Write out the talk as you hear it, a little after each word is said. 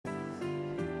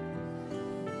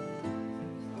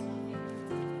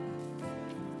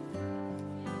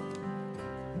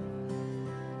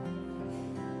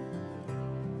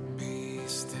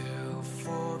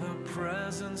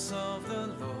presence of the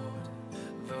Lord,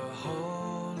 the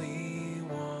Holy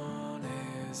One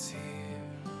is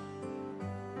here.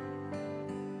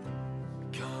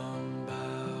 Come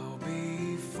bow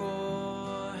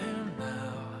before him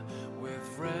now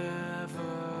with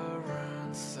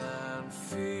reverence and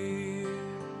fear.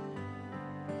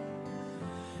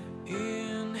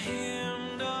 In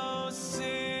him no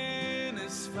sin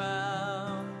is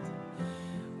found.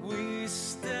 We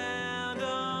stand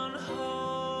on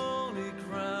holy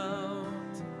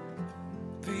ground.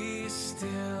 Be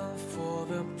still for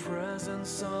the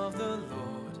presence of the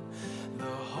Lord, the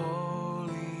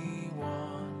Holy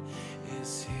One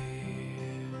is here.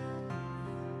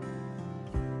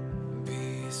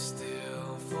 Be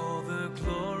still for the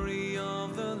glory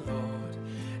of the Lord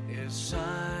is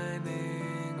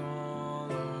shining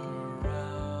all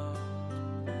around.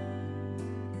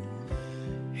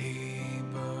 He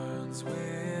burns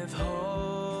with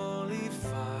holy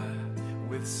fire,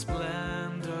 with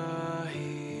splendor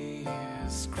he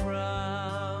is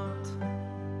crowned.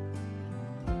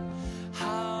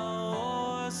 How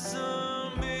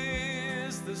awesome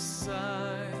is the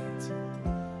sight,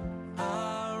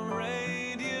 our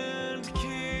radiant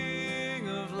King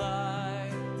of light.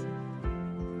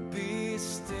 Be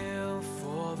still,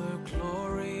 for the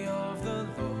glory of the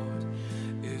Lord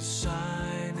is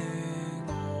shining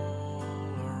all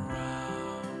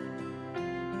around.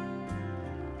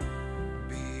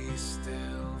 Be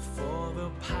still, for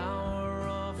the power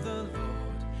of the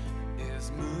Lord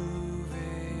is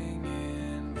moving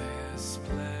in this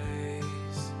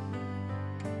place.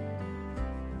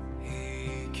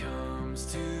 He comes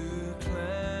to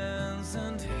cleanse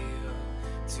and heal,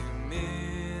 to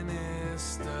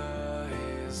minister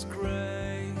his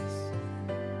grace.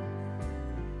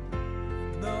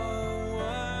 No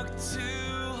work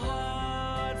too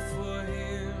hard for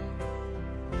him.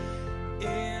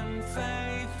 In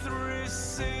faith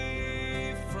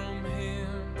receive from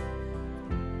him.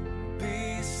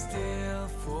 Be still,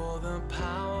 for the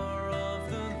power of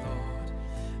the Lord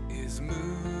is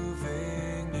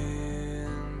moving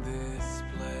in this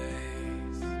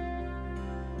place.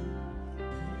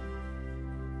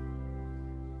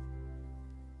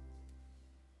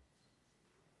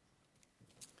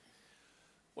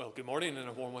 Well, good morning and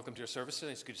a warm welcome to your service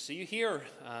today. It's good to see you here.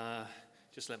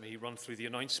 Just let me run through the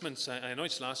announcements. I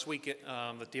announced last week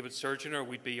that David Surgeoner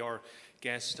would be our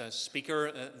guest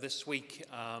speaker this week.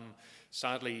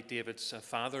 Sadly, David's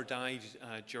father died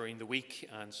during the week,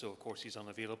 and so of course he's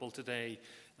unavailable today.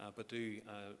 But do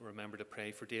remember to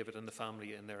pray for David and the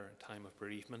family in their time of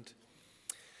bereavement.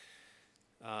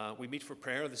 We meet for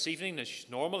prayer this evening as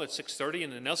normal at 6:30 in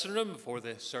the Nelson Room before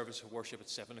the service of worship at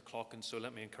 7 o'clock. And so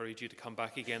let me encourage you to come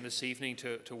back again this evening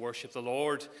to worship the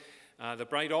Lord. The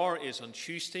Bright Hour is on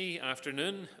Tuesday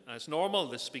afternoon as normal.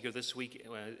 The speaker this week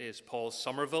is Paul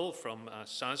Somerville from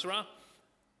Sazera.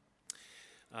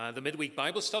 The midweek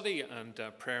Bible study and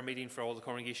prayer meeting for all the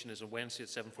congregation is on Wednesday at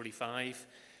 7:45.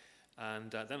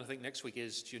 And then I think next week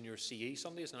is Junior CE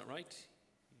Sunday, isn't that right?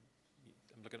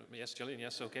 I'm looking at, yes, Gillian,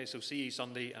 yes, okay. So CE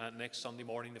Sunday, next Sunday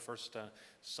morning, the first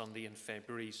Sunday in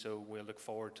February. So we'll look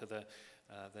forward to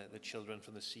the children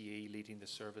from the CE leading the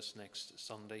service next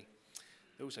Sunday.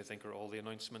 Those, I think, are all the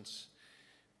announcements.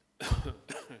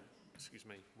 Excuse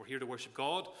me. We're here to worship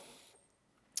God.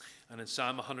 And in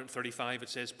Psalm 135 it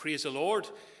says, "Praise the Lord,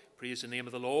 praise the name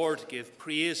of the Lord. Give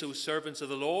praise, O servants of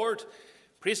the Lord.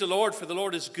 Praise the Lord, for the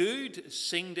Lord is good.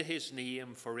 Sing to his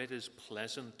name, for it is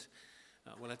pleasant."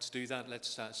 Well, let's do that.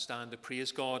 Let's stand to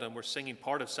praise God. And we're singing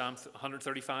part of Psalm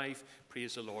 135,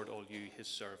 "Praise the Lord, all you his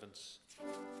servants."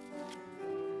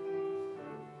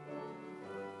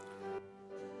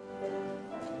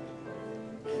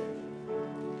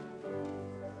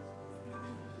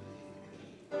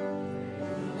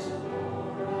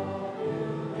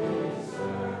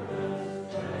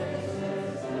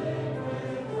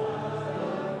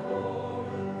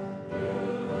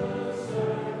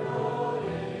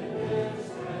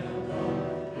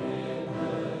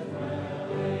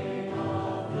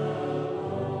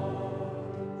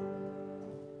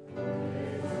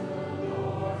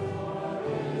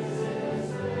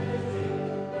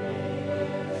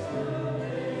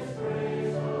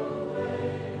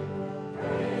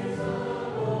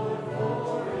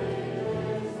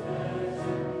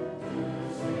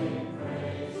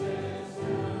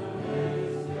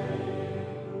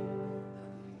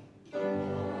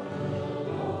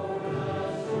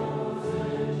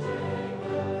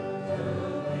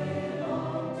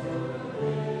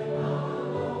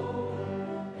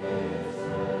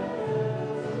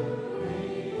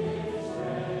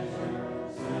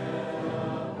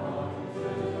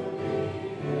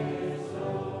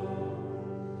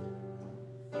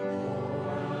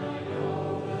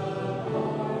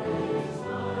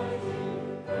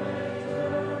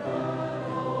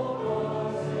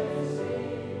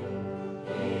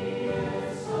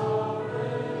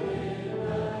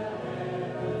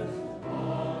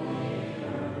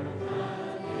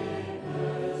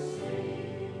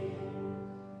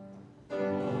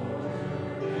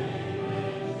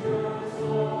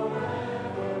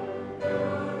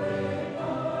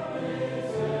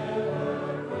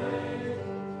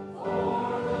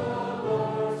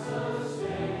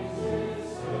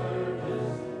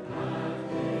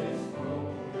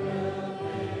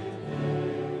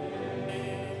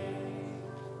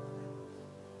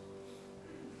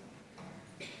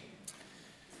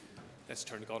 Let's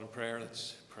turn to God in prayer.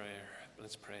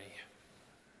 Let's pray.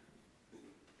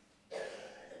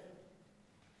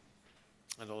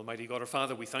 And Almighty God, our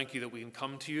Father, we thank you that we can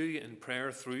come to you in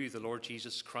prayer through the Lord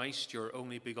Jesus Christ, your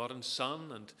only begotten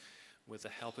Son, and with the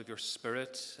help of your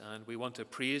Spirit. And we want to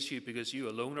praise you because you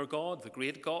alone are God, the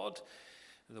great God,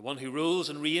 the one who rules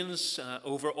and reigns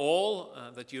over all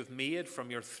that you have made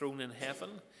from your throne in heaven.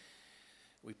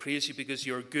 We praise you because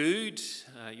you're good,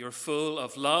 you're full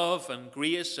of love and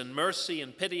grace and mercy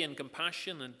and pity and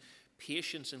compassion and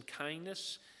patience and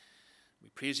kindness. We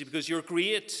praise you because you're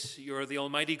great. You're the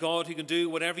Almighty God who can do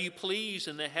whatever you please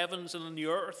in the heavens and on the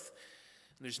earth.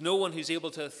 And there's no one who's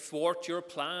able to thwart your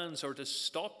plans or to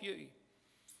stop you.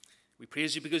 We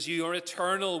praise you because you are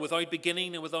eternal, without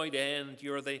beginning and without end.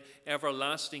 You're the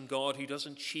everlasting God who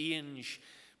doesn't change,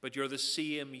 but you're the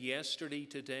same yesterday,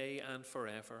 today, and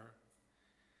forever.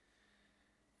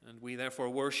 And we therefore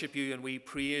worship you and we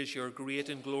praise your great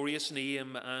and glorious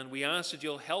name. And we ask that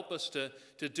you'll help us to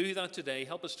do that today.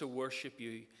 Help us to worship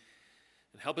you.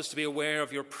 And help us to be aware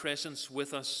of your presence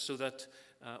with us so that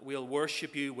we'll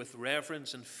worship you with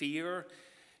reverence and fear.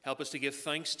 Help us to give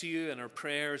thanks to you in our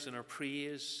prayers and our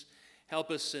praise.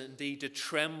 Help us indeed to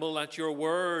tremble at your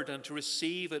word and to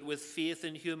receive it with faith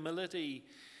and humility.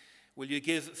 Will you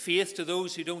give faith to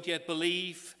those who don't yet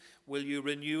believe? Will you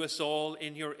renew us all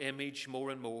in your image more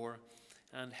and more,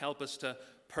 and help us to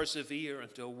persevere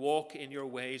and to walk in your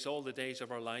ways all the days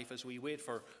of our life as we wait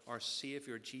for our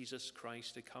Savior Jesus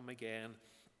Christ to come again.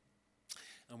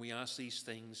 And we ask these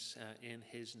things in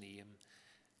his name.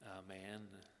 Amen.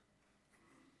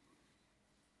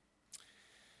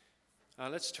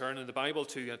 Let's turn in the Bible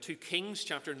to 2 Kings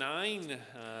chapter 9.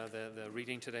 The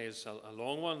reading today is a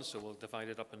long one, so we'll divide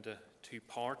it up into two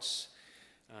parts.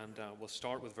 And we'll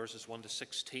start with verses 1 to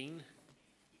 16.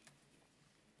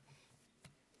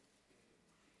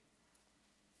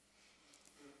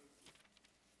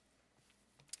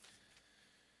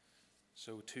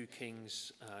 So 2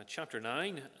 Kings chapter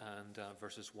 9 and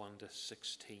verses 1 to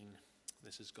 16.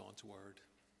 This is God's word.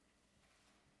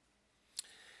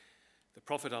 The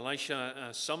prophet Elisha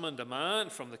summoned a man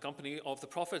from the company of the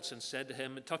prophets and said to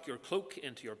him, "Tuck your cloak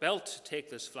into your belt, take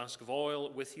this flask of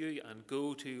oil with you, and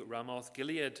go to Ramoth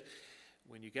Gilead.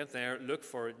 When you get there, look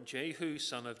for Jehu,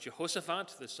 son of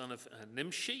Jehoshaphat, the son of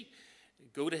Nimshi.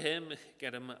 Go to him,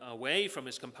 get him away from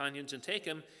his companions, and take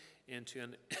him into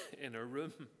an inner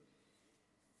room.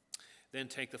 Then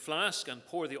take the flask and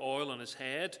pour the oil on his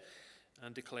head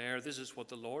and declare, 'This is what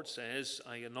the Lord says,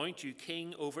 I anoint you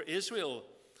king over Israel.'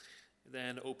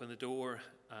 Then open the door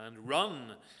and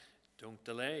run. Don't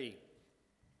delay."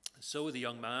 So the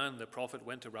young man, the prophet,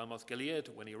 went to Ramoth Gilead.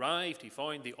 When he arrived, he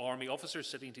found the army officers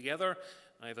sitting together.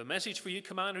 "I have a message for you,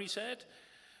 commander," he said.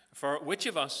 "For which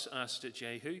of us?" asked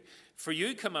Jehu. "For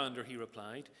you, commander," he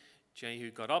replied.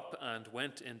 Jehu got up and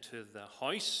went into the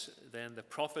house. Then the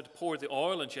prophet poured the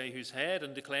oil on Jehu's head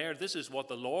and declared, "This is what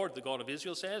the Lord, the God of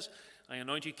Israel, says. I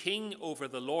anoint you king over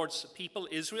the Lord's people,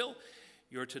 Israel.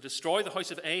 You're to destroy the house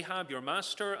of Ahab, your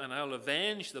master, and I'll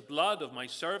avenge the blood of my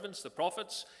servants, the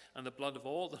prophets, and the blood of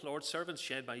all the Lord's servants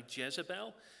shed by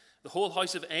Jezebel. The whole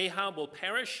house of Ahab will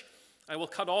perish. I will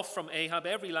cut off from Ahab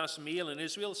every last male in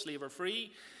Israel, slave or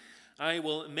free. I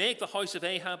will make the house of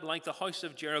Ahab like the house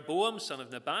of Jeroboam, son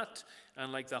of Nebat,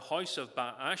 and like the house of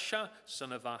Baasha,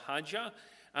 son of Ahijah.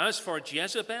 As for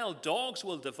Jezebel, dogs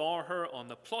will devour her on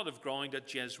the plot of ground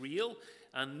at Jezreel,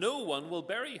 and no one will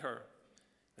bury her."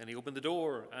 Then he opened the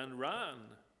door and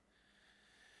ran.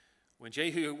 When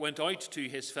Jehu went out to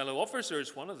his fellow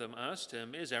officers, one of them asked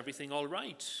him, "Is everything all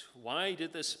right? Why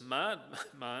did this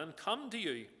madman come to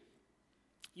you?"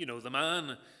 "You know the man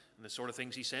and the sort of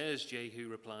things he says," Jehu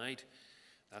replied.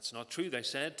 "That's not true," they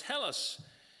said. "Tell us."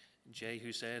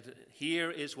 Jehu said, "Here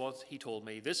is what he told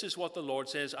me. This is what the Lord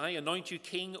says. I anoint you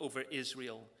king over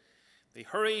Israel." They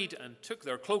hurried and took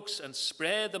their cloaks and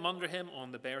spread them under him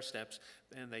on the bare steps.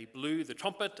 Then they blew the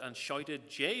trumpet and shouted,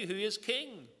 "Jehu is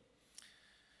king."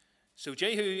 So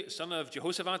Jehu, son of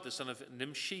Jehoshaphat, the son of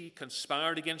Nimshi,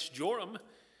 conspired against Joram.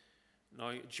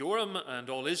 Now Joram and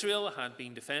all Israel had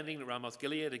been defending Ramoth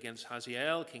Gilead against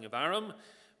Hazael, king of Aram.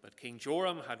 But King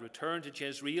Joram had returned to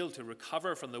Jezreel to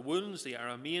recover from the wounds the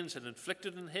Arameans had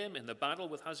inflicted on him in the battle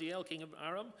with Hazael, king of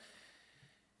Aram.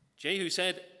 Jehu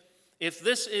said, "If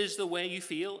this is the way you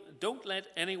feel, don't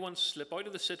let anyone slip out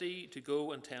of the city to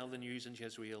go and tell the news in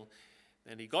Jezreel."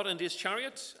 Then he got into his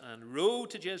chariot and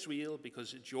rode to Jezreel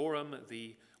because Joram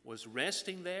was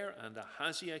resting there and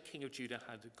Ahaziah, king of Judah,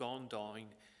 had gone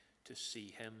down to see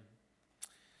him.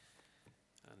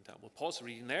 And we'll pause the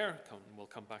reading there. We'll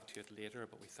come back to it later,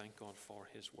 but we thank God for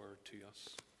his word to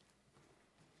us.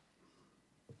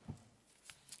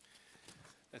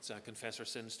 Let's confess our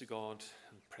sins to God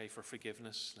and pray for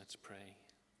forgiveness. Let's pray.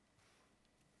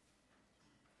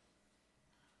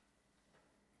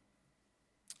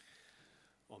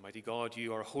 Almighty God,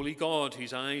 you are a holy God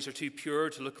whose eyes are too pure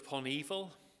to look upon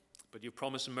evil, but you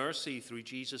promise mercy through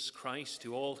Jesus Christ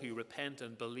to all who repent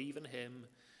and believe in him.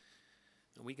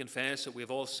 And we confess that we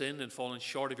have all sinned and fallen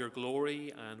short of your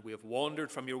glory, and we have wandered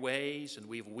from your ways, and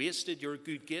we have wasted your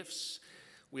good gifts.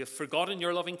 We have forgotten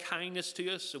your loving kindness to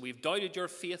us, and we have doubted your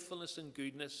faithfulness and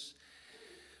goodness.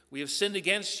 We have sinned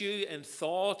against you in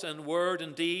thought and word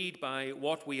and deed by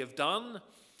what we have done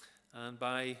and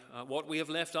by what we have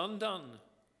left undone.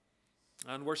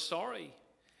 And we're sorry.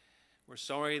 We're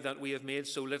sorry that we have made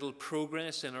so little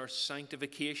progress in our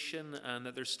sanctification and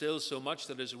that there's still so much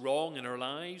that is wrong in our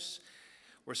lives.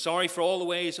 We're sorry for all the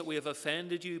ways that we have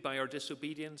offended you by our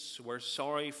disobedience. We're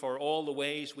sorry for all the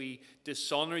ways we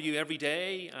dishonor you every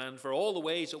day and for all the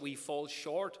ways that we fall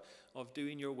short of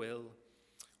doing your will.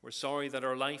 We're sorry that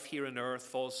our life here on earth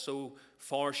falls so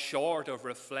far short of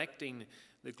reflecting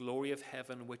the glory of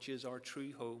heaven, which is our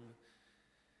true home.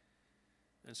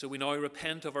 And so we now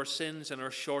repent of our sins and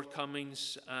our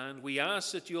shortcomings, and we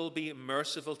ask that you'll be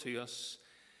merciful to us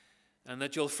and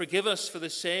that you'll forgive us for the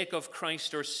sake of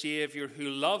Christ our Savior, who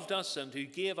loved us and who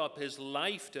gave up his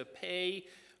life to pay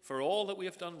for all that we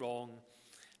have done wrong.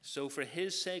 So for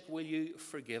his sake, will you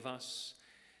forgive us?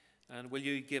 And will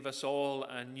you give us all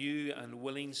a new and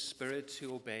willing spirit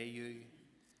to obey you?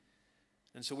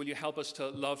 And so will you help us to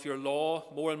love your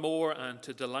law more and more and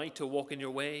to delight to walk in your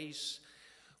ways?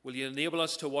 Will you enable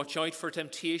us to watch out for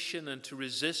temptation and to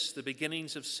resist the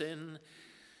beginnings of sin?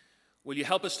 Will you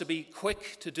help us to be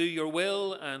quick to do your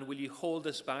will, and will you hold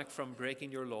us back from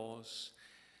breaking your laws?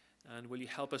 And will you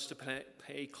help us to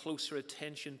pay closer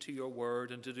attention to your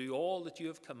word and to do all that you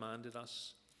have commanded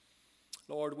us?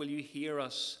 Lord, will you hear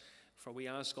us? For we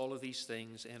ask all of these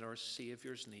things in our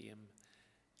Saviour's name.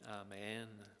 Amen.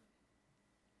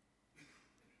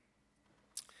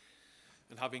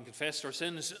 And having confessed our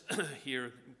sins,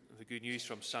 hear the good news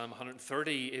from Psalm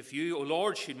 130. If you, O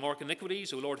Lord, should mark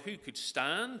iniquities, O Lord, who could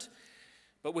stand?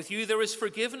 But with you there is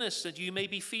forgiveness, that you may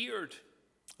be feared.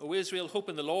 O Israel, hope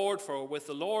in the Lord, for with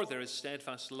the Lord there is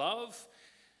steadfast love,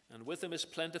 and with him is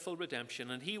plentiful redemption,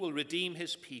 and he will redeem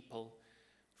his people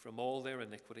from all their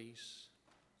iniquities.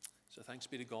 So thanks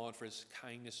be to God for his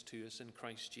kindness to us in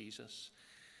Christ Jesus.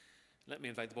 Let me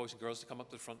invite the boys and girls to come up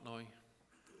to the front now.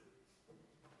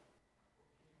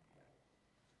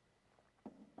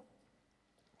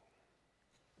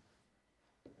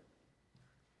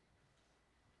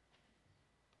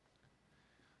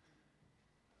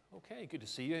 Okay, good to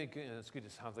see you. It's good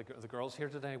to have the girls here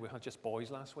today. We had just boys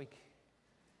last week.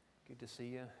 Good to see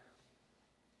you.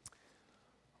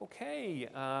 Okay,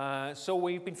 so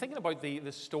we've been thinking about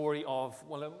the story of,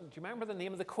 well, do you remember the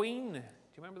name of the Queen? Do you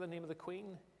remember the name of the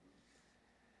Queen?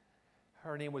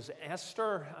 Her name was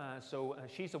Esther.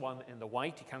 She's the one in the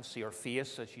white. You can't see her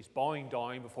face. She's bowing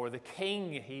down before the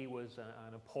king. He was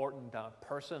an important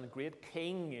person, a great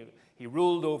king. He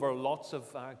ruled over lots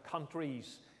of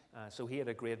countries. So he had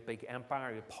a great big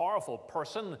empire, a powerful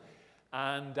person,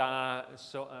 and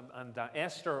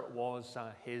Esther was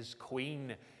his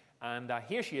queen. And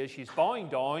here she is. She's bowing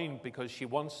down because she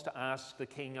wants to ask the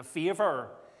king a favor.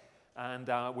 And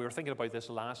we were thinking about this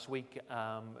last week.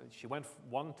 She went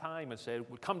one time and said,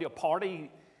 "We'll come to a party."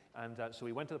 And so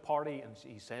we went to the party, and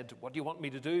he said, "What do you want me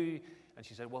to do?" And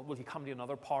she said, "Well, will you come to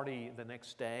another party the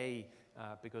next day?"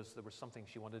 Because there was something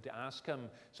she wanted to ask him.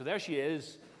 So there she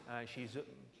is. She's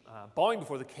bowing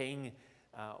before the king,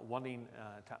 wanting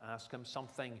to ask him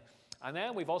something. And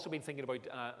then we've also been thinking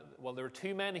about, well, there are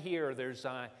two men here. There's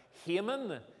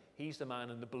Haman. He's the man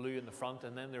in the blue in the front.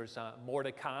 And then there's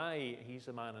Mordecai. He's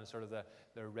the man in sort of the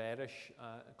reddish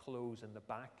clothes in the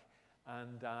back.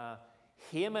 And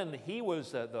Haman, he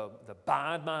was the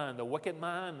bad man, the wicked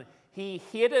man. He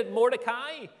hated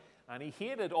Mordecai, and he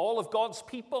hated all of God's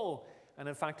people. And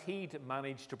in fact, he'd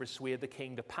managed to persuade the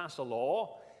king to pass a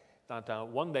law that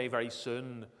one day very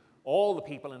soon, all the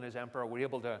people in his empire were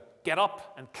able to get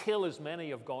up and kill as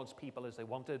many of God's people as they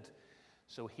wanted.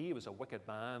 So he was a wicked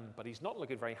man, but he's not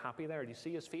looking very happy there. Do you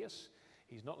see his face?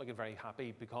 He's not looking very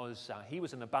happy because he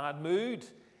was in a bad mood,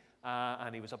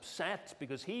 and he was upset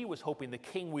because he was hoping the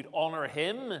king would honor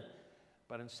him.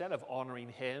 But instead of honoring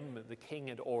him, the king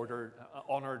had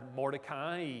honored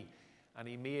Mordecai, and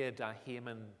he made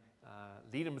Haman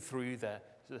lead him through the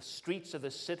streets of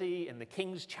the city in the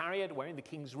king's chariot, wearing the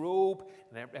king's robe,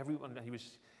 and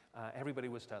everybody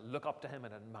was to look up to him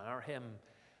and admire him.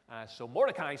 So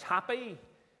Mordecai's happy.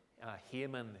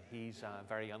 Haman, he's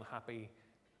very unhappy.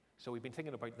 So we've been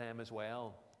thinking about them as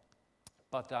well.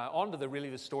 But on to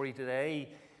the story today.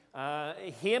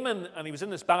 Haman, and he was in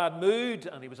this bad mood,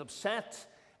 and he was upset,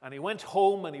 and he went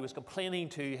home, and he was complaining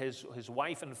to his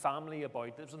wife and family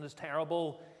about, isn't this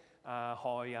terrible,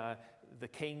 how the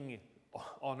king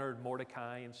honored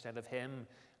Mordecai instead of him,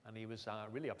 and he was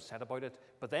really upset about it.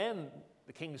 But then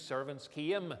the king's servants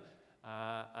came,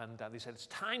 and they said, it's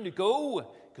time to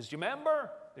go, because do you remember,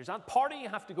 there's that party you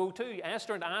have to go to.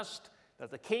 Esther had asked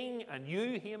that the king and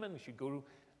you, Haman, should go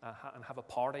and have a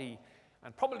party,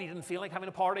 and probably didn't feel like having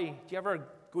a party. Do you ever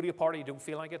go to a party, you don't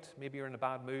feel like it? Maybe you're in a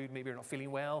bad mood, maybe you're not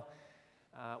feeling well.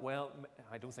 Well,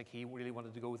 I don't think he really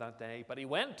wanted to go that day, but he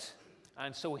went.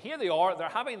 And so here they are, they're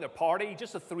having their party,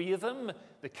 just the three of them,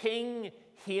 the king,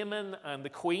 Haman, and the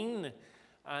queen,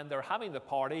 and they're having the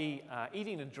party,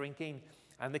 eating and drinking.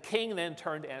 And the king then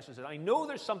turned to Esther and said, I know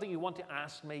there's something you want to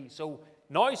ask me, so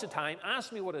now's the time,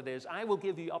 ask me what it is. I will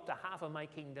give you up to half of my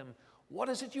kingdom. What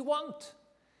is it you want?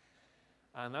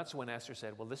 And that's when Esther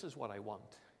said, well, this is what I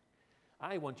want.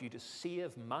 I want you to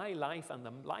save my life and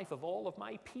the life of all of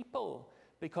my people,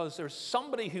 because there's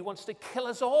somebody who wants to kill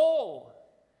us all.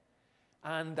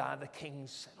 And the king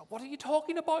said, what are you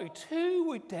talking about? Who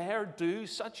would dare do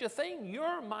such a thing?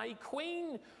 You're my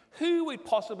queen. Who would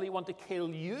possibly want to kill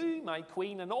you, my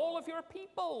queen, and all of your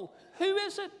people? Who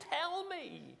is it? Tell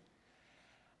me.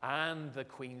 And the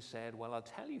queen said, well, I'll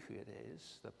tell you who it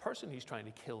is. The person who's trying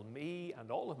to kill me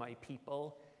and all of my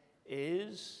people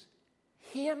is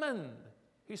Haman,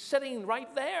 who's sitting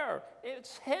right there.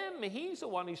 It's him. He's the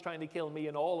one who's trying to kill me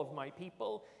and all of my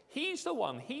people. He's the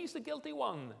one. He's the guilty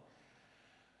one.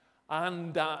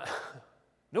 And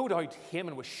no doubt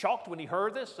Haman was shocked when he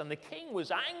heard this, and the king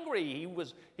was angry.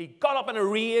 He got up in a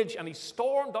rage, and he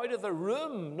stormed out of the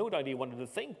room. No doubt he wanted to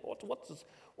think,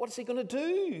 what's he going to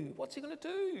do? What's he going to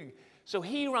do? So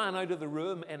he ran out of the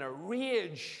room in a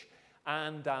rage,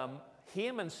 and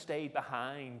Haman stayed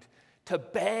behind to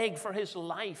beg for his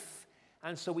life.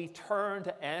 And so he turned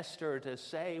to Esther to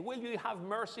say, will you have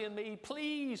mercy on me?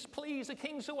 Please, please, the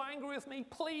king's so angry with me.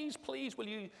 Please, please, will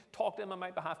you talk to him on my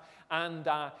behalf? And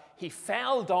he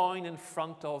fell down in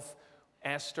front of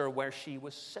Esther where she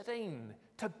was sitting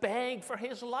to beg for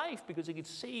his life, because he could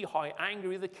see how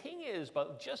angry the king is.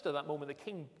 But just at that moment, the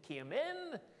king came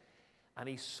in, and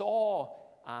he saw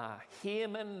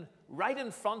Haman right in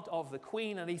front of the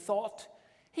queen, and he thought,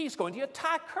 he's going to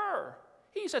attack her.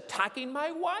 He's attacking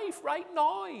my wife right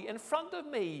now in front of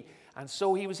me. And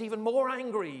so he was even more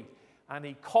angry. And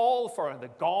he called for the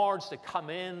guards to come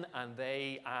in, and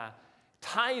they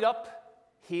tied up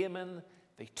Haman.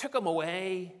 They took him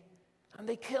away, and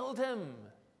they killed him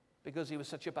because he was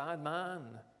such a bad man.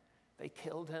 They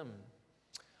killed him.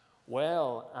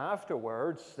 Well,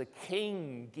 afterwards, the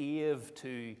king gave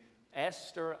to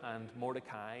Esther and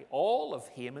Mordecai all of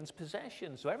Haman's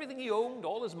possessions. So everything he owned,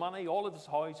 all his money, all of his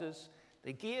houses,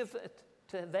 they gave it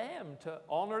to them to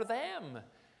honor them.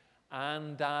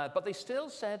 And but they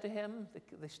still said to him,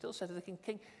 they still said to the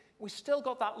king, we still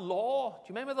got that law. Do you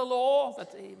remember the law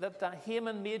that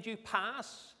Haman made you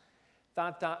pass?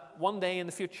 That one day in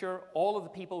the future, all of the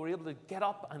people were able to get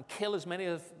up and kill as many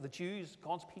of the Jews,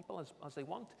 God's people, as they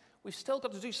want. We've still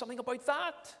got to do something about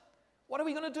that. What are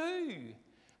we going to do?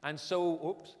 And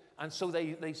so,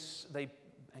 they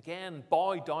again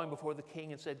bowed down before the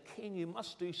king and said, King, you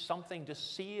must do something to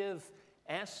save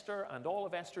Esther and all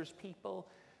of Esther's people,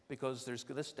 because there's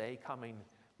this day coming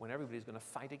when everybody's going to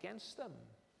fight against them.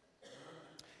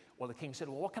 Well, the king said,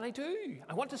 well, what can I do?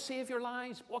 I want to save your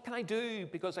lives. What can I do?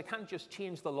 Because I can't just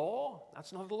change the law.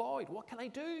 That's not allowed. What can I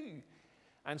do?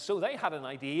 And so they had an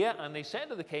idea, and they said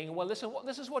to the king, well, listen,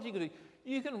 this is what you can do.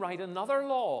 You can write another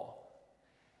law.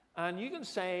 And you can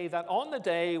say that on the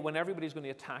day when everybody's going to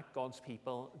attack God's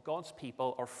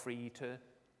people are free to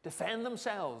defend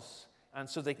themselves. And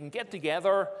so they can get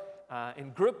together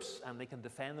in groups, and they can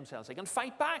defend themselves. They can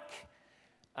fight back.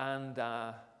 And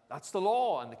that's the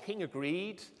law. And the king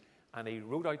agreed, and he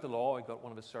wrote out the law. He got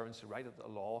one of his servants to write out the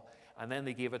law. And then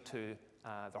they gave it to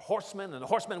the horsemen. And the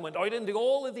horsemen went out into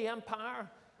all of the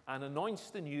empire and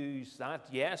announced the news that,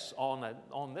 yes,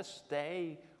 on this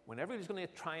day, when everybody's going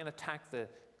to try and attack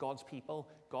God's people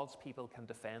can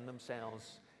defend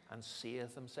themselves and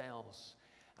save themselves.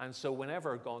 And so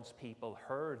whenever God's people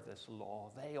heard this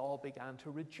law, they all began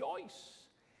to rejoice.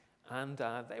 And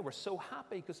they were so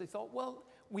happy because they thought, well,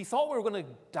 we thought we were going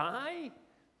to die,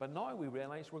 but now we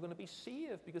realize we're going to be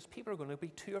saved because people are going to be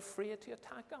too afraid to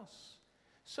attack us.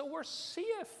 So we're safe.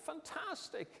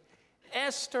 Fantastic.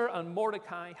 Esther and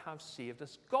Mordecai have saved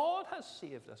us. God has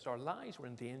saved us. Our lives were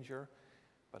in danger,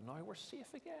 but now we're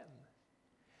safe again.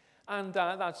 And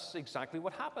that's exactly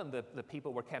what happened. The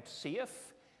people were kept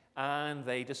safe. And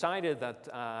they decided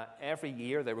that every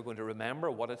year they were going to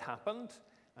remember what had happened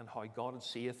and how God had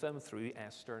saved them through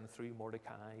Esther and through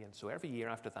Mordecai. And so every year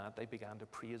after that, they began to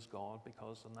praise God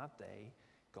because on that day,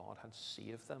 God had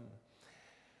saved them.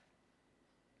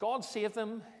 God saved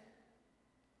them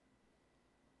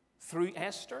through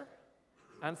Esther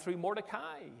and through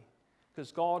Mordecai,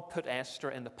 because God put Esther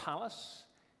in the palace,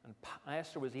 and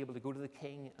Esther was able to go to the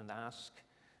king and ask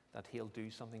that he'll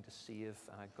do something to save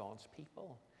God's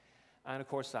people. And of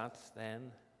course, that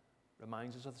then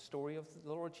reminds us of the story of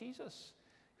the Lord Jesus.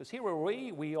 Because here were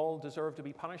we all deserve to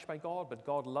be punished by God, but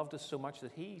God loved us so much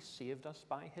that he saved us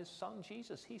by his son,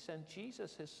 Jesus. He sent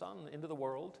Jesus, his son, into the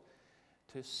world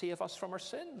to save us from our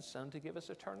sins and to give us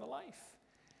eternal life.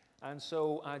 And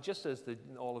so just as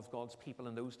all of God's people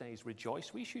in those days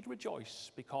rejoiced, we should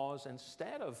rejoice, because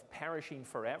instead of perishing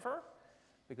forever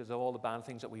because of all the bad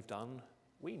things that we've done,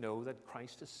 we know that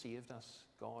Christ has saved us.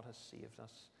 God has saved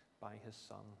us by his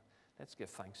son. Let's give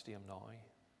thanks to him now.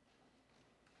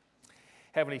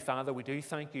 Heavenly Father, we do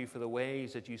thank you for the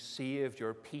ways that you saved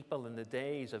your people in the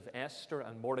days of Esther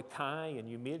and Mordecai, and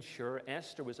you made sure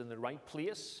Esther was in the right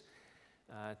place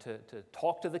to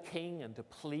talk to the king and to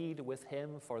plead with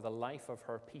him for the life of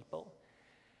her people.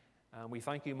 We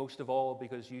thank you most of all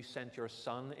because you sent your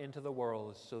Son into the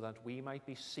world so that we might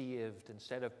be saved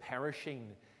instead of perishing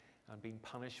and being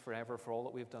punished forever for all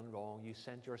that we've done wrong. You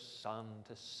sent your Son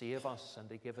to save us and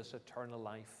to give us eternal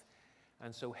life.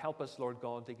 And so help us, Lord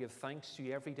God, to give thanks to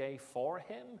you every day for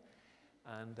him.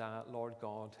 And Lord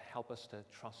God, help us to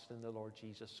trust in the Lord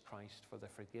Jesus Christ for the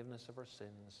forgiveness of our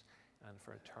sins and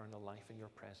for eternal life in your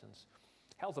presence.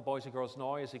 Help the boys and girls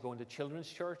now as they go into children's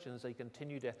church and as they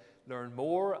continue to learn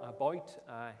more about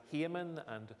Haman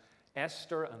and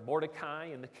Esther and Mordecai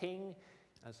and the king,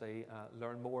 as they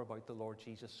learn more about the Lord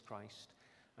Jesus Christ.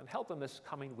 And help them this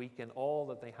coming week in all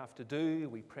that they have to do.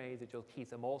 We pray that you'll keep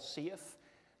them all safe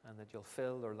and that you'll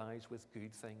fill their lives with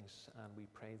good things. And we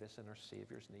pray this in our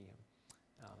Saviour's name.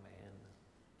 Amen.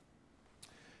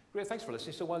 Great, thanks for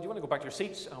listening. So, well, do you want to go back to your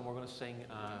seats? And we're going to sing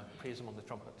Praise Him on the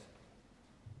Trumpet.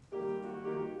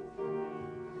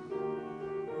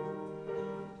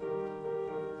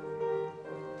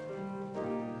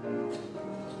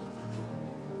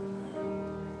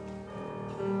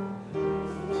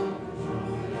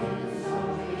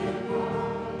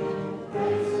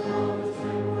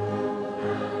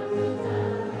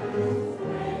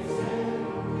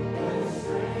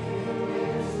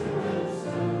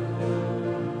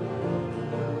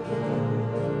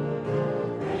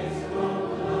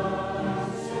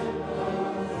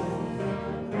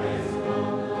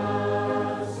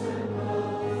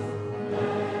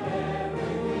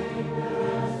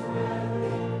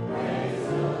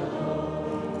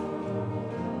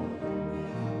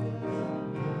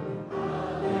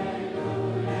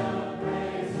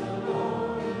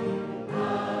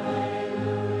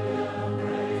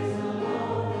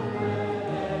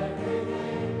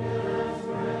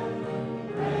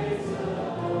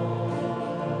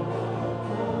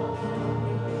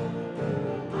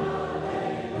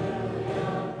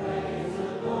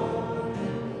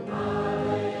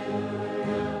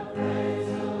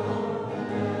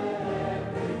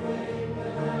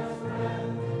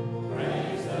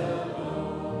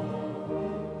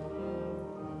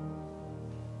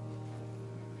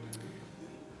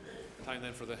 Time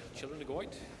then for the children to go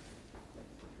out.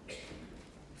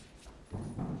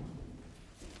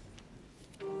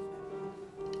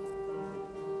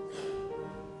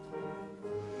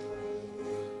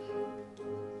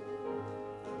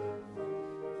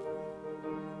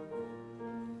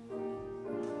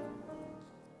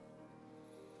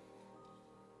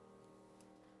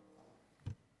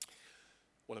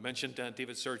 Well, I mentioned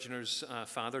David Surgeoner's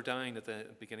father dying at the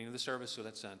beginning of the service, so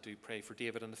let's do pray for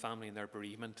David and the family in their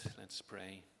bereavement. Let's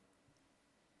pray.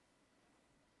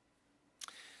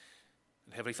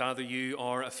 And Heavenly Father, you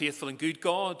are a faithful and good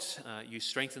God. You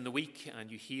strengthen the weak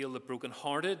and you heal the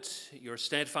brokenhearted. Your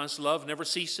steadfast love never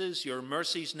ceases. Your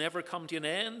mercies never come to an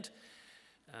end.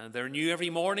 They're new every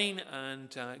morning,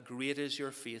 and great is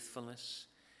your faithfulness.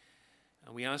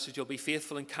 And we ask that you'll be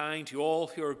faithful and kind to all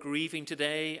who are grieving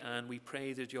today, and we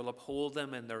pray that you'll uphold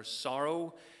them in their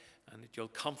sorrow and that you'll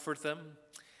comfort them.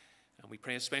 And we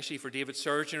pray especially for David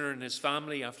Surgeoner and his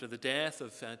family after the death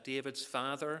of David's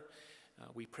father.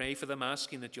 We pray for them,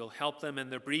 asking that you'll help them in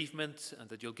their bereavement and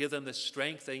that you'll give them the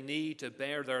strength they need to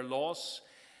bear their loss.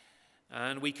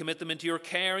 And we commit them into your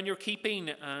care and your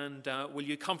keeping, and will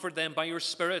you comfort them by your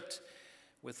Spirit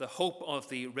with the hope of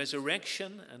the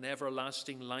resurrection and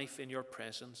everlasting life in your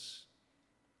presence.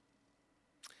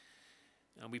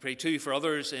 And we pray too for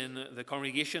others in the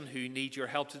congregation who need your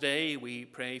help today. We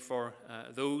pray for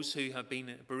those who have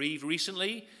been bereaved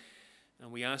recently,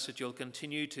 and we ask that you'll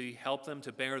continue to help them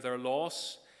to bear their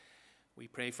loss. We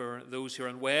pray for those who are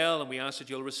unwell, and we ask that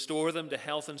you'll restore them to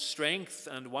health and strength.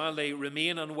 And while they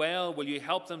remain unwell, will you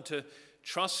help them to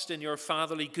trust in your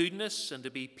fatherly goodness and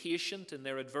to be patient in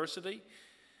their adversity?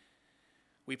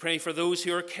 We pray for those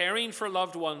who are caring for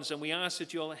loved ones, and we ask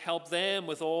that you'll help them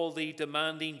with all the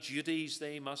demanding duties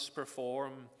they must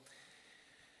perform.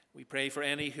 We pray for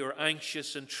any who are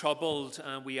anxious and troubled,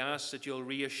 and we ask that you'll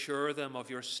reassure them of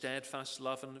your steadfast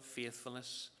love and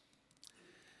faithfulness.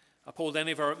 Uphold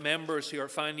any of our members who are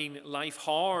finding life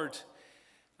hard,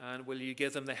 and will you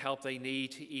give them the help they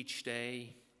need each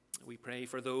day. We pray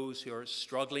for those who are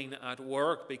struggling at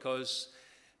work because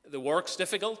the work's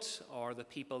difficult or the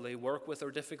people they work with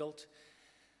are difficult.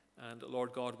 And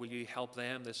Lord God, will you help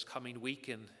them this coming week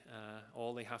in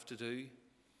all they have to do.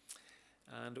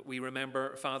 And we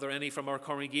remember, Father, any from our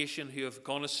congregation who have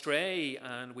gone astray,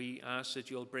 and we ask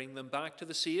that you'll bring them back to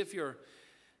the Saviour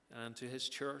and to his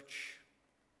church.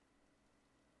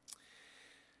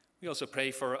 We also pray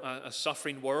for a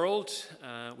suffering world.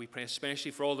 We pray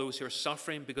especially for all those who are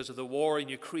suffering because of the war in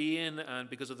Ukraine and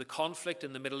because of the conflict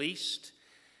in the Middle East.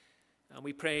 And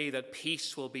we pray that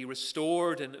peace will be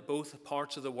restored in both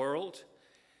parts of the world.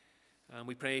 And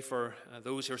we pray for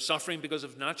those who are suffering because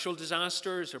of natural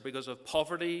disasters or because of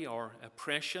poverty or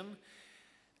oppression.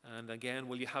 And again,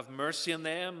 will you have mercy on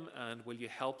them and will you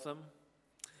help them?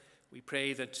 We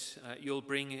pray that you'll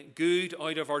bring good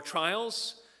out of our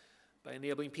trials by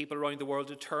enabling people around the world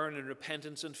to turn in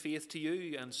repentance and faith to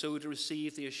you, and so to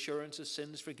receive the assurance of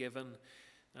sins forgiven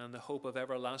and the hope of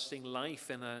everlasting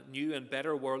life in a new and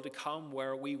better world to come,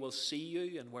 where we will see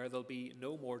you and where there'll be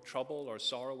no more trouble or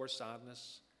sorrow or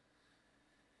sadness.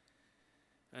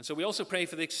 And so we also pray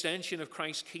for the extension of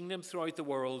Christ's kingdom throughout the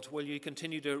world. Will you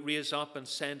continue to raise up and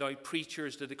send out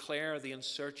preachers to declare the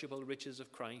unsearchable riches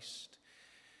of Christ?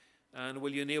 And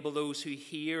will you enable those who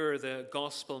hear the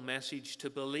gospel message to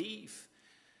believe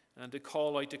and to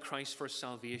call out to Christ for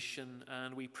salvation?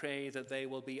 And we pray that they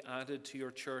will be added to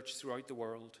your church throughout the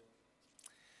world.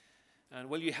 And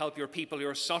will you help your people who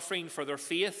are suffering for their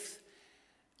faith?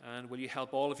 And will you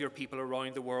help all of your people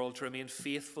around the world to remain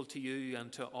faithful to you and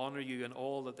to honor you in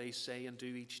all that they say and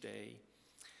do each day?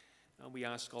 And we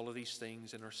ask all of these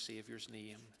things in our Saviour's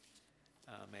name.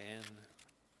 Amen.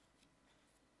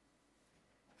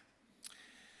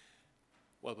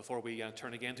 Well, before we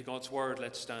turn again to God's word,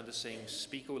 let's stand to sing,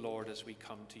 "Speak, O Lord, as we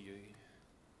come to you."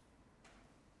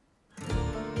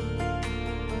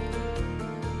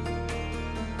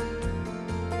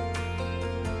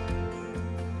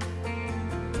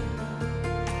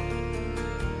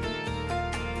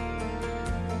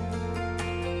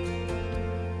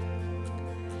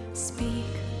 Speak,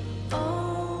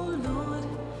 O Lord,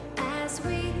 as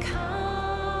we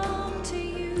come to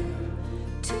you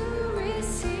to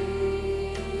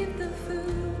receive the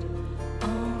food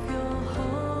of your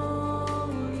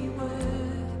holy word.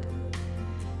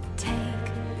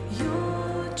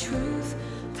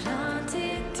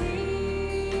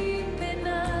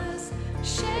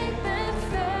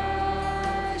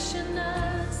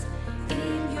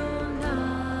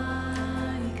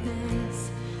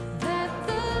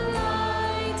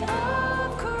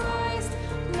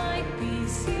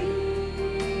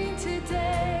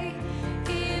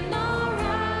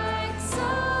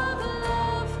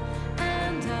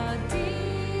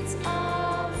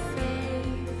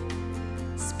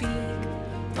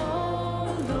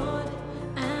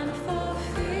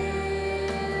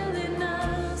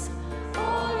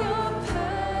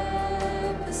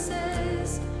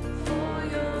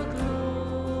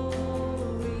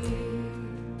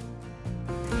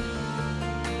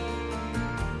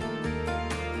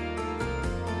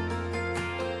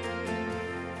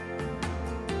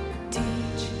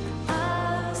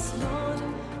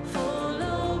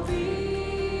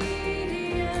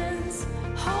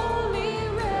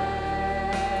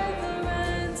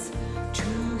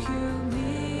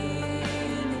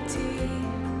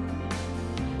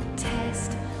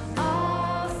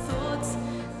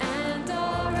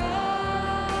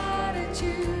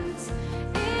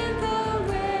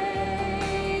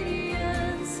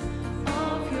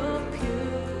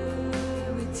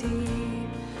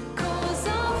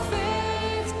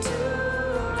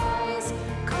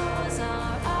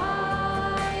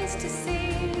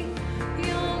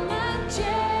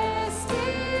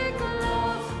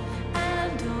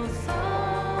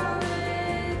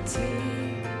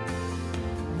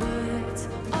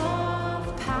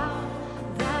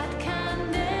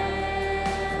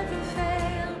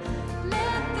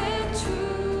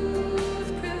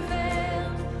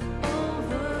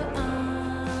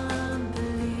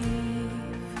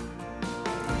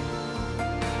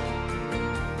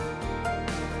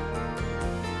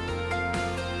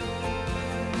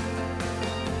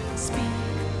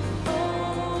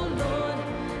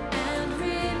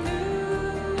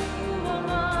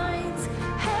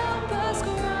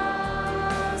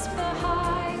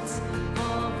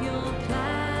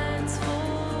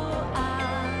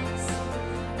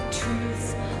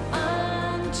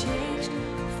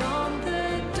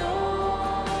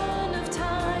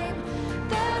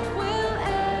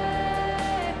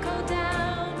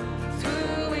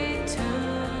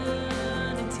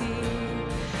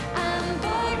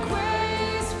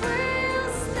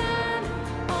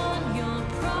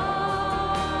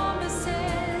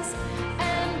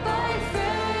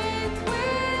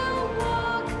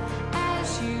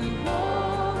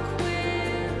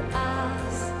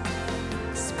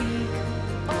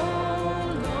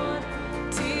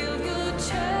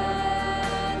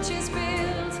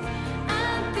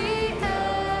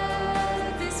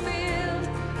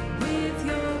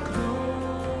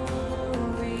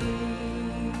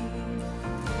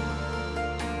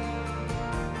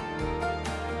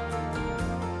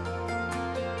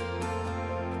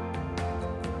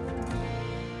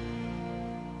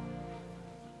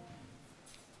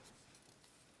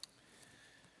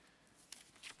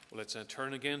 Well, let's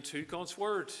turn again to God's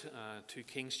Word, to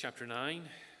Kings chapter 9.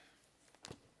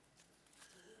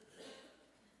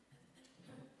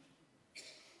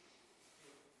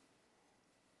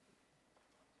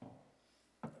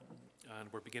 And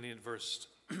we're beginning at verse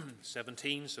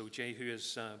 17. So Jehu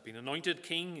has been anointed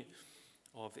king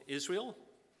of Israel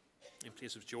in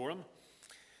place of Joram.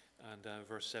 And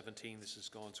verse 17, this is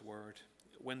God's Word.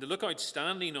 When the lookout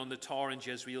standing on the tower in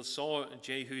Jezreel saw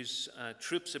Jehu's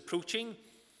troops approaching,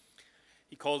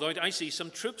 he called out, "I see some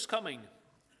troops coming."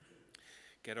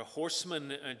 "Get a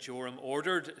horseman," Joram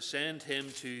ordered. "Send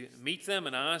him to meet them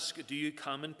and ask, 'Do you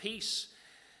come in peace?'"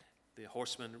 The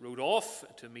horseman rode off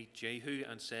to meet Jehu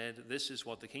and said, "This is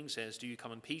what the king says, 'Do you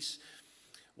come in peace?'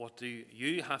 "What do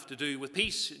you have to do with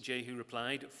peace?" Jehu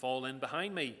replied, "Fall in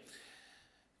behind me."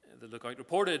 The lookout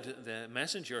reported, "The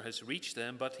messenger has reached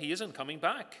them, but he isn't coming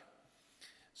back."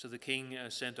 So the king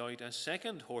sent out a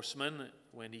second horseman.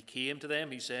 When he came to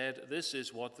them, he said, "This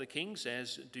is what the king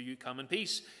says, 'Do you come in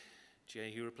peace?'"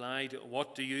 Jehu replied,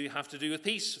 "What do you have to do with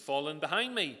peace? Fall in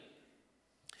behind me."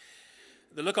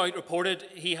 The lookout reported,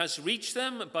 "He has reached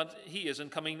them, but he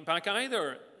isn't coming back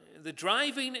either. The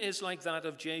driving is like that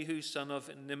of Jehu, son of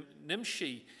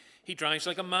Nimshi. He drives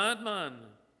like a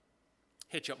madman."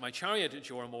 "Hitch up my chariot,"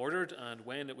 Joram ordered, and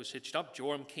when it was hitched up,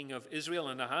 Joram, king of Israel,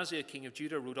 and Ahaziah, king of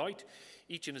Judah, rode out,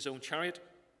 each in his own chariot,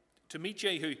 to meet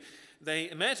Jehu.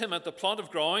 They met him at the plot of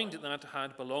ground that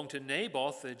had belonged to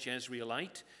Naboth the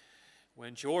Jezreelite.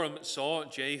 When Joram saw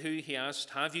Jehu, he asked,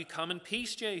 "Have you come in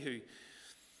peace, Jehu?"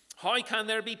 "How can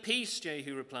there be peace,"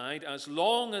 Jehu replied, "as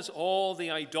long as all the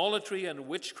idolatry and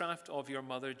witchcraft of your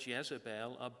mother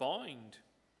Jezebel abound?"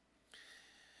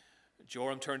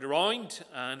 Joram turned around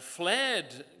and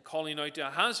fled, calling out to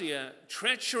Ahaziah,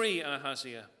 "Treachery,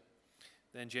 Ahaziah!"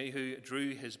 Then Jehu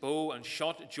drew his bow and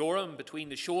shot Joram between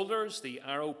the shoulders. The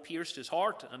arrow pierced his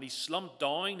heart, and he slumped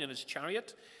down in his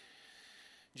chariot.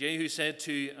 Jehu said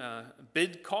to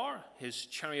Bidkar, his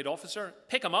chariot officer,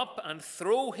 "Pick him up and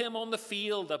throw him on the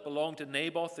field that belonged to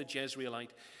Naboth the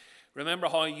Jezreelite. Remember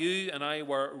how you and I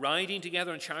were riding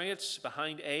together in chariots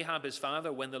behind Ahab his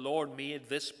father when the Lord made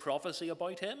this prophecy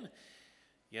about him?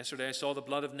 Yesterday I saw the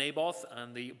blood of Naboth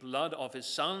and the blood of his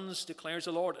sons, declares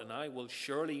the Lord, and I will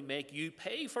surely make you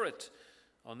pay for it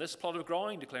on this plot of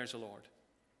ground, declares the Lord.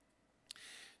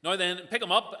 Now then, pick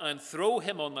him up and throw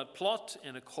him on that plot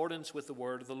in accordance with the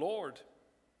word of the Lord."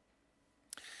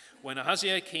 When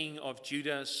Ahaziah, king of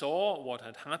Judah, saw what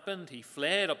had happened, he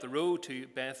fled up the road to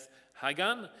Beth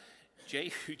Hagan.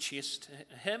 Jehu chased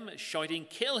him, shouting,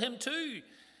 "Kill him too!"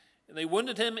 And they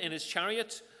wounded him in his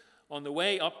chariot on the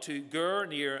way up to Gur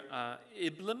near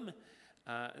Iblim,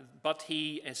 but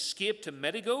he escaped to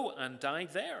Medigo and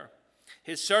died there.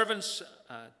 His servants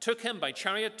took him by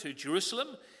chariot to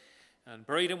Jerusalem and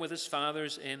buried him with his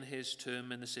fathers in his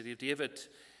tomb in the city of David.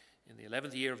 In the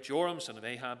 11th year of Joram, son of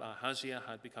Ahab, Ahaziah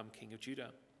had become king of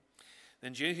Judah.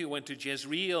 Then Jehu went to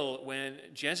Jezreel.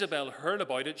 When Jezebel heard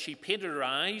about it, she painted her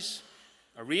eyes,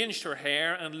 arranged her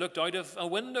hair, and looked out of a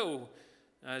window.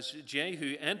 As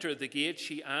Jehu entered the gate,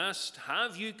 she asked,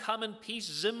 "Have you come in peace,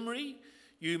 Zimri,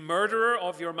 you murderer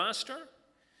of your master?"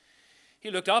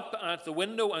 He looked up at the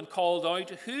window and called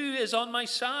out, "Who is on my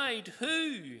side?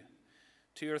 Who?"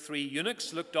 2 or 3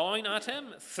 eunuchs looked down at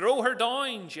him. "Throw her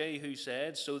down," Jehu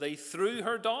said. So they threw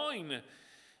her down,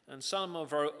 and some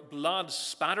of her blood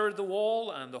spattered the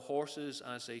wall and the horses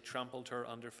as they trampled her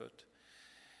underfoot.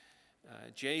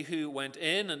 Jehu went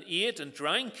in and ate and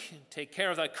drank. "Take care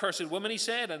of that cursed woman," he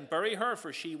said, "and bury her,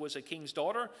 for she was a king's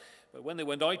daughter." But when they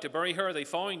went out to bury her, they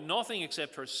found nothing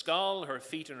except her skull, her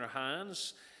feet, and her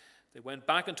hands. They went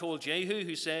back and told Jehu,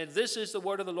 who said, "This is the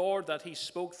word of the Lord that he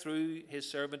spoke through his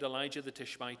servant Elijah the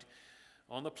Tishbite.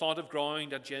 On the plot of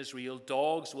ground at Jezreel,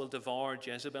 dogs will devour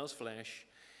Jezebel's flesh.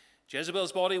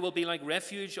 Jezebel's body will be like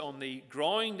refuge on the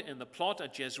ground in the plot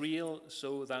at Jezreel,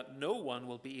 so that no one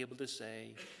will be able to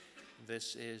say,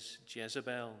 'This is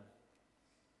Jezebel.'"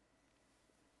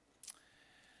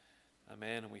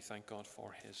 Amen, and we thank God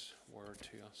for his word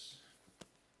to us.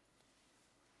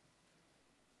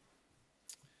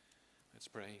 Let's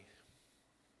pray.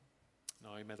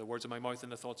 Now may the words of my mouth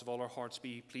and the thoughts of all our hearts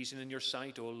be pleasing in your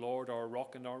sight, O Lord, our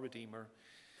rock and our redeemer.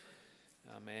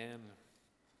 Amen.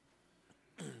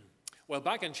 Well,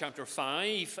 back in chapter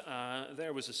 5,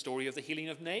 there was a story of the healing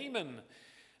of Naaman.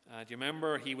 Do you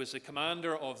remember? He was the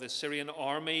commander of the Syrian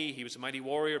army. He was a mighty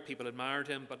warrior. People admired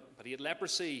him, but he had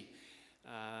leprosy.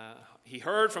 He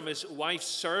heard from his wife's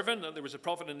servant that there was a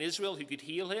prophet in Israel who could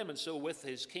heal him, and so with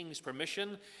his king's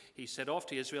permission, he set off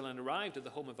to Israel and arrived at the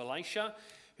home of Elisha,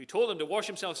 who told him to wash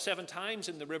himself 7 times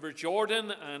in the river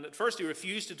Jordan. And at first he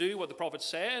refused to do what the prophet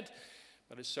said,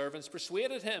 But his servants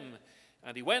persuaded him,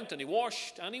 and he went and he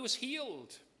washed and he was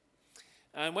healed.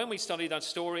 And when we studied that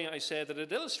story, I said that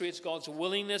it illustrates God's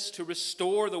willingness to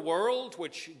restore the world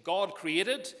which God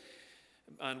created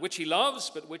and which he loves,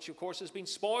 but which, of course, has been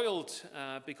spoiled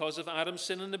because of Adam's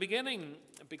sin in the beginning.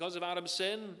 Because of Adam's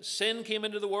sin, sin came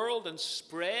into the world and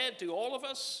spread to all of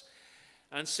us.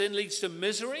 And sin leads to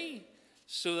misery,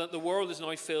 so that the world is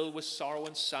now filled with sorrow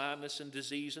and sadness and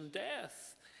disease and death.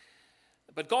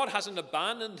 But God hasn't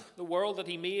abandoned the world that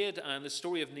he made, and the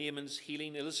story of Naaman's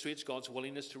healing illustrates God's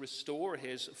willingness to restore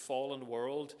his fallen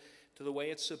world to the way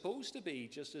it's supposed to be,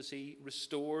 just as he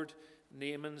restored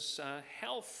Naaman's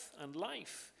health and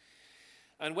life.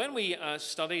 And when we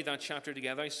studied that chapter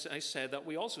together, I said that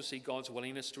we also see God's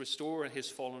willingness to restore his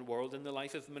fallen world in the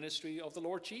life of ministry of the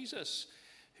Lord Jesus,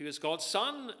 who is God's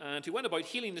Son, and who went about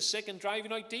healing the sick and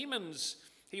driving out demons.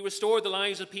 He restored the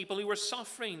lives of people who were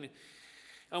suffering.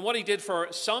 And what he did for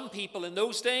some people in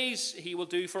those days, he will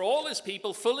do for all his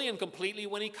people fully and completely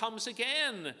when he comes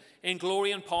again in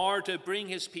glory and power to bring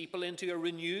his people into a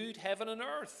renewed heaven and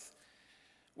earth,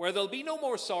 where there'll be no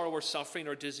more sorrow or suffering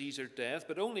or disease or death,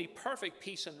 but only perfect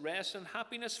peace and rest and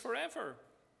happiness forever.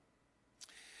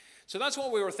 So that's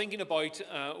what we were thinking about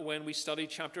when we studied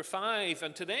chapter 5.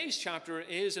 And today's chapter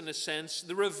is, in a sense,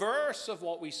 the reverse of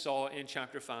what we saw in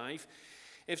chapter 5.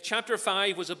 If chapter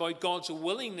 5 was about God's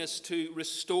willingness to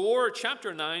restore,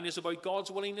 chapter 9 is about God's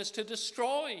willingness to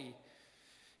destroy.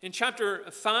 In chapter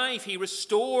 5, he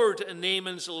restored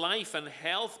Naaman's life and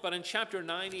health, but in chapter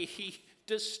 9, he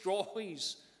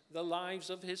destroys the lives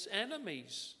of his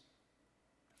enemies.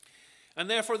 And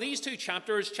therefore, these two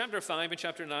chapters, chapter 5 and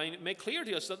chapter 9, make clear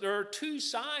to us that there are two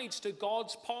sides to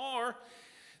God's power.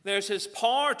 There's his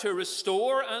power to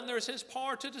restore, and there's his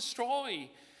power to destroy.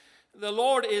 The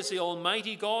Lord is the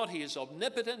Almighty God. He is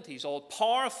omnipotent. He's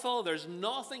all-powerful. There's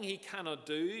nothing he cannot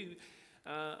do.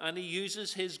 And he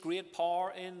uses his great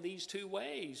power in these two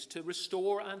ways, to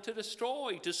restore and to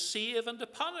destroy, to save and to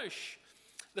punish.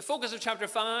 The focus of chapter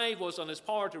 5 was on his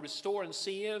power to restore and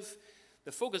save.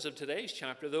 The focus of today's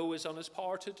chapter, though, is on his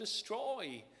power to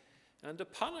destroy and to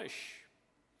punish.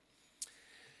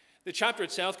 The chapter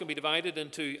itself can be divided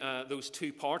into those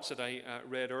two parts that I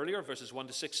read earlier, verses 1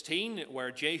 to 16,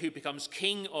 where Jehu becomes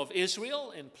king of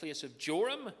Israel in place of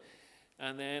Joram,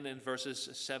 and then in verses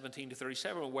 17 to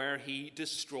 37, where he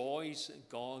destroys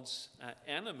God's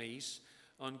enemies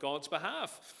on God's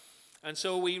behalf. And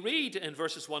so we read in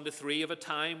verses 1 to 3 of a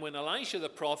time when Elisha the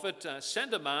prophet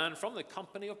sent a man from the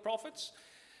company of prophets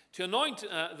to anoint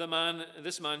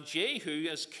this man Jehu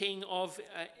as king of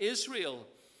Israel.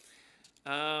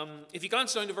 If you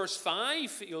glance down to verse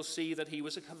 5, you'll see that he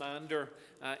was a commander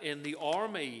in the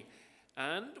army.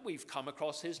 And we've come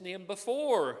across his name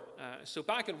before. So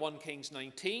back in 1 Kings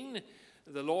 19,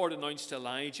 the Lord announced to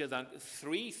Elijah that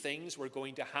three things were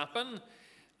going to happen.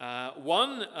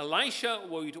 One, Elisha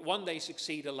would one day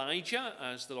succeed Elijah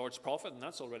as the Lord's prophet, and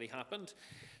that's already happened.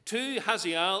 Two,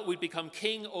 Hazael would become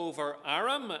king over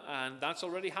Aram, and that's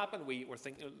already happened. We were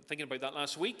thinking about that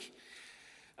last week.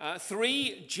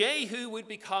 Three, Jehu would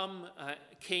become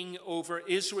king over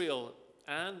Israel,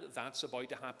 and that's about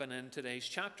to happen in today's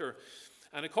chapter.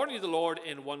 And according to the Lord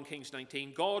in 1 Kings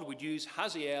 19, God would use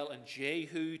Hazael and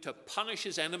Jehu to punish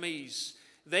his enemies.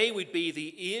 They would be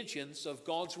the agents of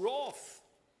God's wrath.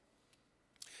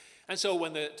 And so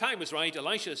when the time was right,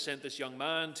 Elisha sent this young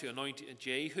man to anoint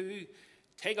Jehu.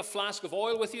 Take a flask of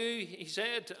oil with you, he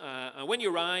said, and when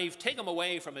you arrive, take him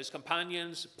away from his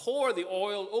companions, pour the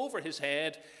oil over his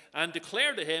head, and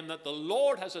declare to him that the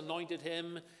Lord has anointed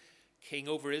him king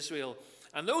over Israel.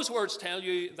 And those words tell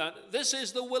you that this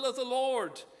is the will of the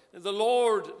Lord. The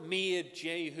Lord made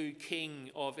Jehu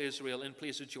king of Israel in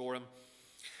place of Joram.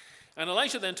 And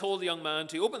Elisha then told the young man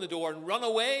to open the door and run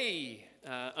away.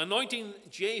 Anointing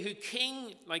Jehu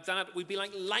king like that would be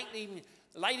like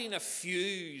lighting a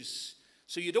fuse.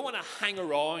 So you don't want to hang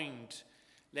around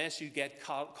lest you get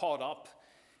caught up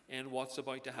in what's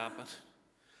about to happen.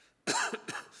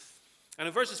 And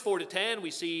in verses 4 to 10,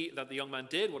 we see that the young man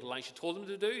did what Elisha told him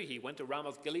to do. He went to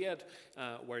Ramoth Gilead,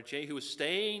 where Jehu was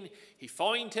staying. He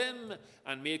found him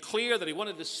and made clear that he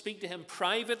wanted to speak to him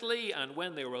privately. And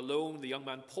when they were alone, the young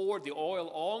man poured the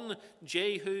oil on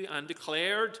Jehu and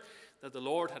declared that the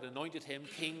Lord had anointed him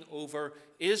king over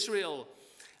Israel.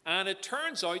 And it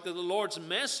turns out that the Lord's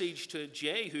message to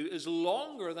Jehu is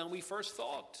longer than we first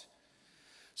thought.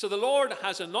 So the Lord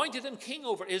has anointed him king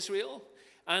over Israel.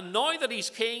 And now that he's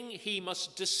king, he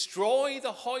must destroy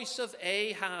the house of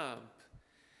Ahab.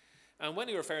 And when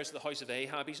he refers to the house of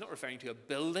Ahab, he's not referring to a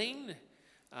building,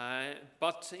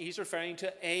 but he's referring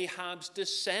to Ahab's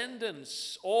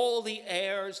descendants, all the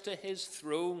heirs to his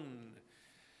throne.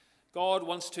 God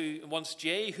wants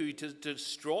Jehu to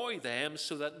destroy them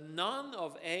so that none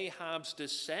of Ahab's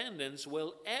descendants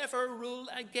will ever rule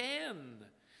again.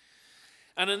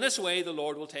 And in this way, the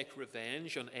Lord will take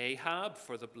revenge on Ahab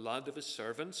for the blood of his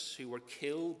servants who were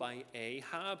killed by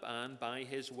Ahab and by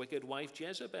his wicked wife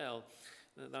Jezebel.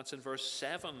 That's in verse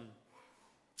 7.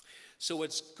 So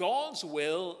it's God's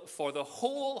will for the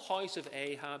whole house of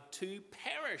Ahab to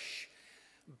perish.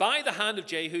 By the hand of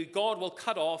Jehu, God will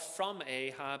cut off from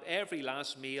Ahab every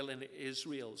last male in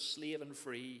Israel, slave and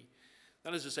free.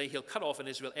 That is to say, he'll cut off in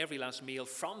Israel every last male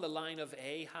from the line of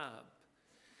Ahab.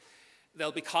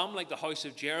 They'll become like the house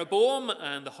of Jeroboam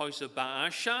and the house of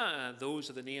Baasha. Those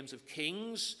are the names of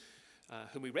kings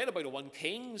whom we read about in 1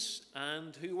 Kings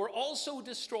and who were also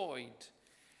destroyed.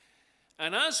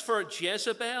 And as for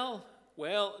Jezebel,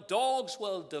 well, dogs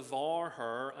will devour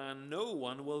her and no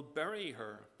one will bury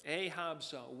her.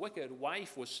 Ahab's wicked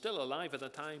wife was still alive at the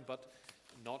time, but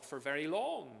not for very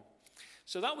long.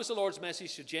 So that was the Lord's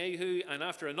message to Jehu, and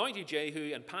after anointing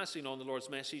Jehu and passing on the Lord's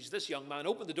message, this young man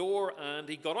opened the door and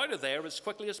he got out of there as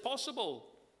quickly as possible.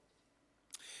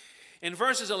 In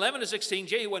verses 11 to 16,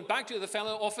 Jehu went back to the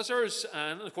fellow officers,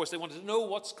 and of course they wanted to know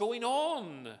what's going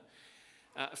on.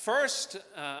 At first,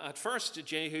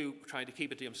 Jehu tried to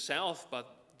keep it to himself,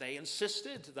 but they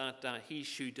insisted that he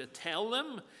should tell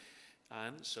them,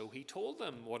 and so he told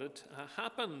them what had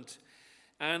happened.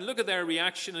 And look at their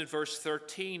reaction in verse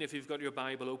 13, if you've got your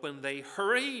Bible open. They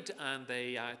hurried and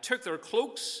they took their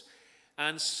cloaks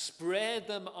and spread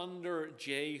them under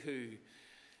Jehu.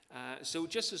 So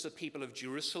just as the people of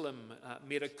Jerusalem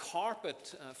made a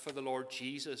carpet for the Lord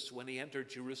Jesus when he entered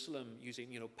Jerusalem using,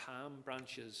 palm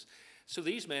branches, so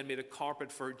these men made a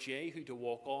carpet for Jehu to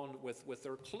walk on with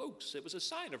their cloaks. It was a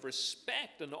sign of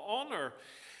respect and honor.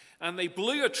 And they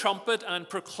blew a trumpet and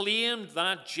proclaimed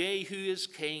that Jehu is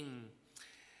king.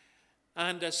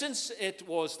 And since it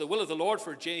was the will of the Lord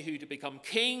for Jehu to become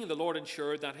king, the Lord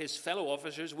ensured that his fellow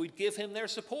officers would give him their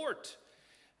support.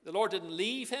 The Lord didn't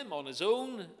leave him on his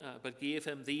own, but gave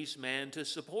him these men to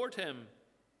support him.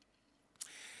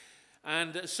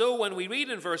 And so when we read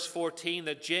in verse 14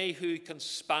 that Jehu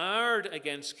conspired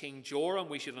against King Joram,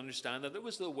 we should understand that it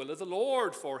was the will of the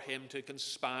Lord for him to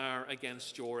conspire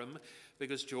against Joram,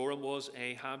 because Joram was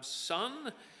Ahab's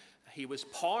son. He was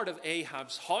part of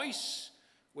Ahab's house,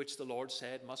 which the Lord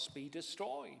said must be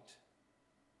destroyed.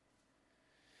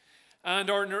 And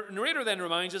our narrator then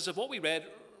reminds us of what we read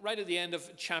right at the end of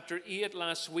chapter 8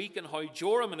 last week, and how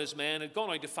Joram and his men had gone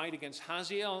out to fight against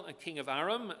Hazael, a king of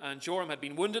Aram, and Joram had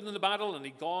been wounded in the battle and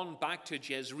he'd gone back to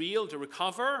Jezreel to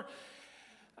recover.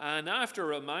 And after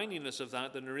reminding us of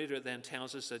that, the narrator then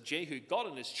tells us that Jehu got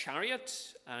in his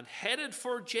chariot and headed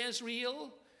for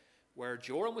Jezreel, where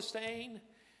Joram was staying,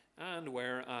 and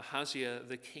where Hazael,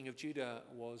 the king of Judah,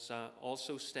 was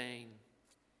also staying.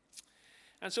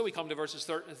 And so we come to verses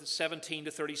 17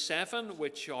 to 37,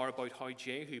 which are about how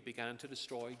Jehu began to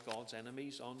destroy God's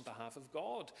enemies on behalf of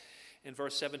God. In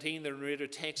verse 17, the narrator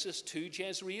takes us to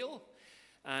Jezreel,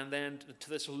 and then to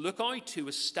this lookout who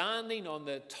was standing on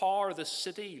the tower of the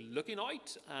city looking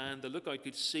out, and the lookout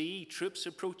could see troops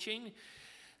approaching.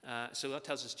 So that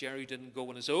tells us Jehu didn't go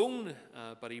on his own,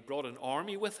 but he brought an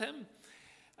army with him.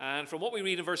 And from what we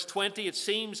read in verse 20, it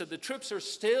seems that the troops are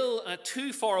still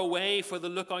too far away for the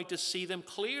lookout to see them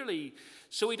clearly.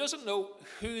 So he doesn't know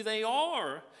who they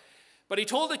are. But he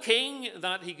told the king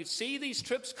that he could see these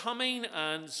troops coming.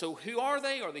 And so who are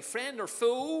they? Are they friend or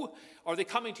foe? Are they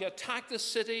coming to attack the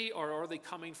city, or are they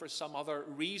coming for some other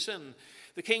reason?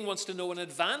 The king wants to know in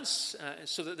advance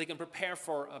so that they can prepare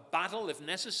for a battle if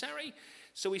necessary.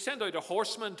 So he sent out a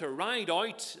horseman to ride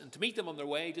out and to meet them on their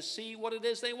way to see what it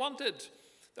is they wanted.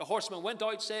 The horseman went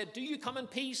out, said, "Do you come in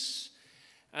peace?"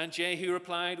 And Jehu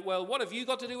replied, "Well, what have you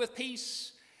got to do with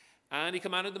peace?" And he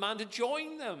commanded the man to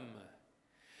join them.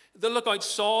 The lookout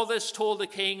saw this, told the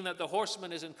king that the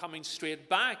horseman isn't coming straight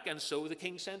back, and so the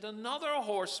king sent another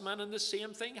horseman, and the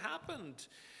same thing happened.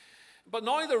 But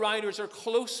now the riders are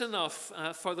close enough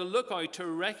for the lookout to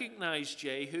recognize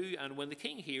Jehu, and when the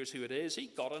king hears who it is, he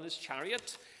got on his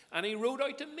chariot and he rode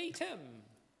out to meet him.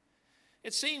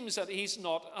 It seems that he's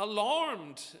not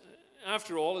alarmed.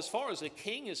 After all, as far as the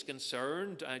king is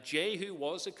concerned, Jehu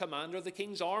was the commander of the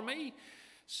king's army.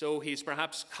 So he's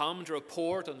perhaps come to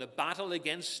report on the battle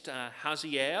against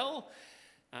Hazael.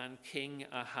 And King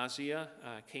Ahaziah,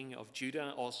 king of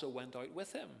Judah, also went out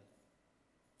with him.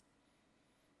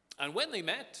 And when they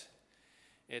met,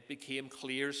 it became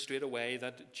clear straight away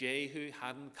that Jehu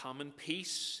hadn't come in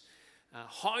peace.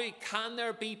 How can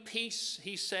there be peace,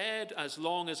 he said, as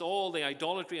long as all the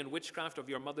idolatry and witchcraft of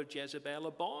your mother Jezebel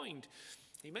abound?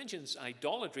 He mentions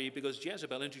idolatry because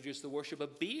Jezebel introduced the worship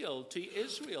of Baal to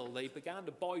Israel. They began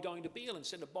to bow down to Baal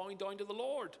instead of bowing down to the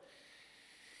Lord.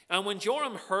 And when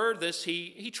Joram heard this,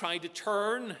 he tried to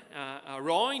turn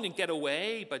around and get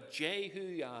away, but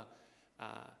Jehu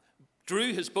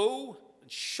drew his bow and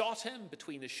shot him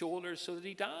between the shoulders so that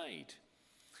he died.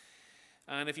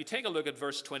 And if you take a look at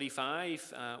verse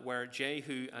 25, where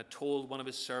Jehu told one of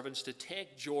his servants to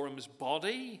take Joram's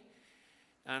body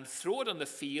and throw it on the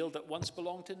field that once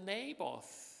belonged to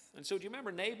Naboth. And so do you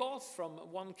remember Naboth from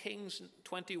 1 Kings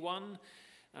 21?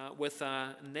 With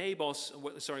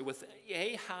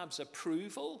Ahab's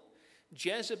approval,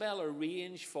 Jezebel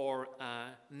arranged for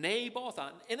Naboth,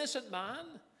 an innocent man,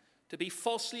 to be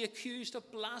falsely accused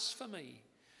of blasphemy,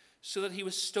 so that he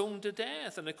was stoned to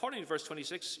death. And according to verse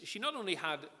 26, she not only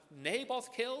had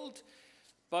Naboth killed,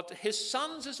 but his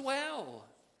sons as well.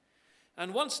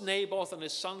 And once Naboth and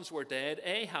his sons were dead,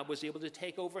 Ahab was able to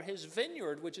take over his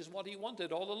vineyard, which is what he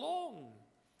wanted all along.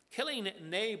 Killing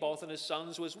Naboth and his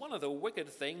sons was one of the wicked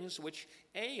things which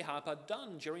Ahab had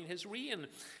done during his reign.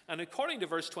 And according to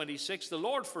verse 26, the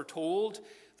Lord foretold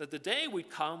that the day would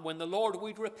come when the Lord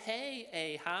would repay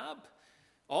Ahab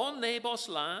on Naboth's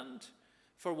land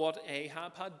for what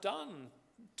Ahab had done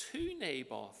to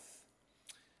Naboth.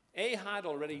 Ahab had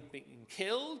already been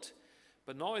killed,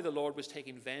 but now the Lord was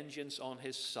taking vengeance on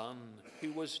his son,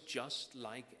 who was just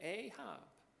like Ahab.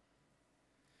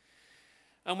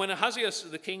 And when Ahaziah,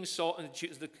 the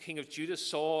king of Judah,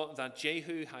 saw that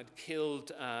Jehu had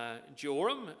killed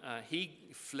Joram, he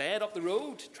fled up the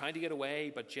road, trying to get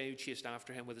away, but Jehu chased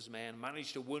after him with his men,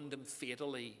 managed to wound him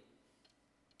fatally.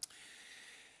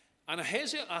 And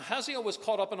Ahaziah was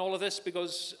caught up in all of this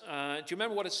because, do you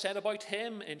remember what it said about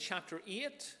him in chapter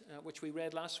 8, which we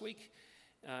read last week?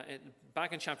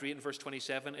 Back in chapter 8 and verse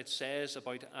 27, it says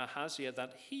about Ahaziah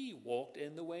that he walked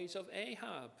in the ways of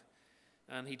Ahab.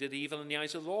 And he did evil in the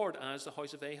eyes of the Lord, as the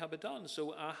house of Ahab had done.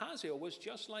 So Ahaziah was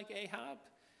just like Ahab,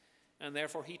 and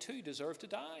therefore he too deserved to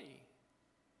die.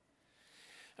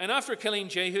 And after killing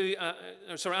Joram,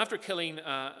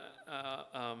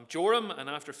 and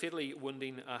after fatally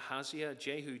wounding Ahaziah,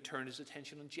 Jehu turned his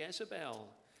attention on Jezebel,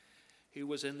 who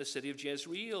was in the city of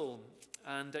Jezreel.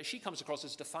 And she comes across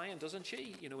as defiant, doesn't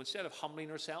she? You know, instead of humbling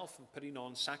herself and putting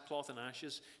on sackcloth and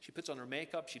ashes, she puts on her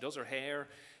makeup, she does her hair.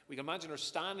 We can imagine her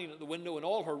standing at the window in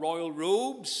all her royal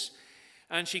robes.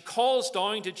 And she calls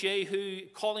down to Jehu,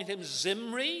 calling him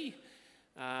Zimri.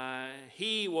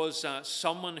 He was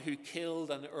someone who killed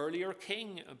an earlier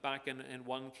king back in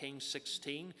 1 Kings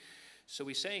 16. So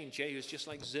he's saying Jehu's just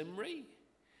like Zimri.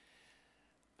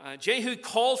 Jehu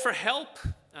called for help,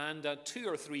 and 2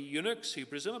 or 3 eunuchs who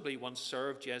presumably once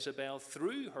served Jezebel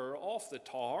threw her off the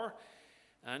tower,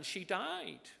 and she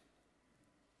died.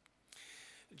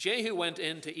 Jehu went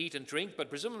in to eat and drink, but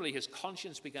presumably his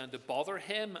conscience began to bother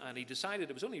him, and he decided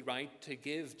it was only right to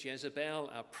give Jezebel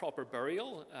a proper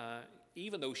burial,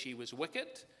 even though she was wicked.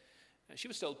 She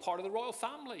was still part of the royal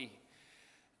family.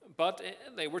 But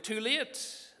they were too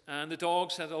late, and the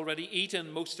dogs had already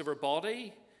eaten most of her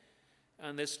body.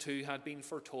 And this too had been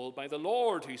foretold by the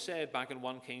Lord, who said back in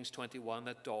 1 Kings 21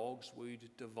 that dogs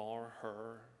would devour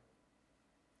her.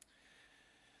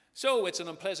 So it's an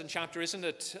unpleasant chapter, isn't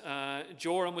it?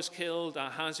 Joram was killed,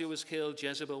 Ahaziah was killed,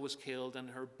 Jezebel was killed, and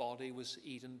her body was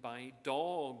eaten by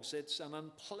dogs. It's an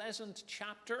unpleasant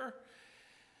chapter,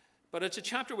 but it's a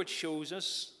chapter which shows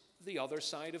us the other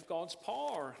side of God's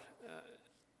power.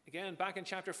 Again, back in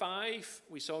chapter 5,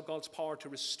 we saw God's power to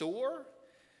restore.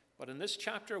 But in this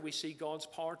chapter, we see God's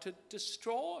power to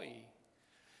destroy.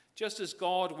 Just as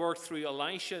God worked through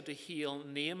Elisha to heal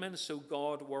Naaman, so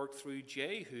God worked through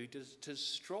Jehu to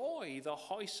destroy the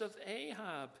house of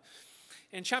Ahab.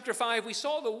 In chapter 5, we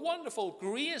saw the wonderful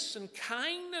grace and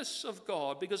kindness of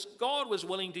God, because God was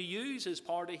willing to use his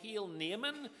power to heal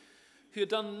Naaman, who had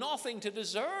done nothing to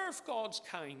deserve God's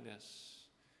kindness.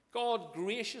 God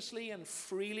graciously and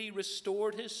freely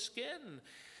restored his skin.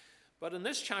 But in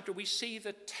this chapter, we see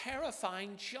the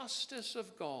terrifying justice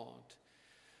of God,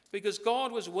 because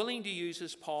God was willing to use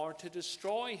his power to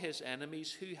destroy his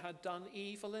enemies who had done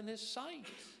evil in his sight.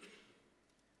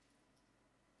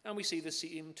 And we see the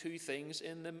same 2 things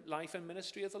in the life and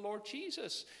ministry of the Lord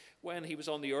Jesus. When he was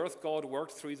on the earth, God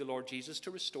worked through the Lord Jesus to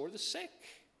restore the sick.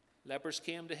 Lepers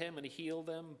came to him and he healed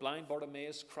them. Blind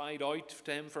Bartimaeus cried out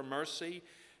to him for mercy,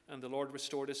 and the Lord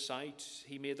restored his sight.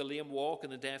 He made the lame walk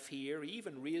and the deaf hear. He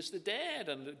even raised the dead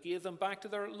and gave them back to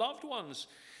their loved ones.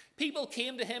 People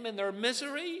came to him in their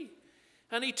misery,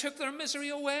 and he took their misery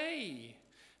away.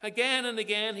 Again and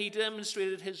again, he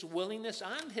demonstrated his willingness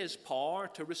and his power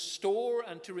to restore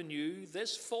and to renew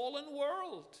this fallen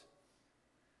world.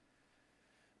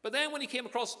 But then when he came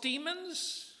across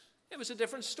demons, it was a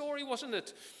different story, wasn't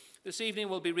it? This evening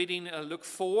we'll be reading Luke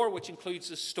 4, which includes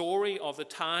the story of the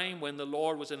time when the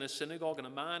Lord was in a synagogue and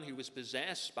a man who was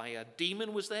possessed by a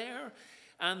demon was there.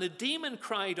 And the demon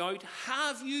cried out,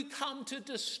 "Have you come to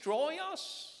destroy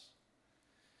us?"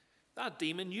 That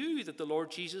demon knew that the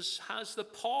Lord Jesus has the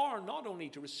power not only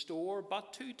to restore,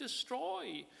 but to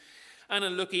destroy. And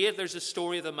in Luke 8, there's a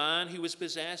story of the man who was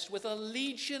possessed with a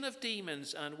legion of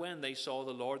demons. And when they saw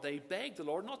the Lord, they begged the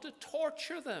Lord not to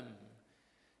torture them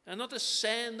and not to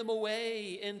send them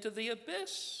away into the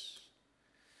abyss.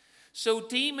 So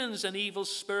demons and evil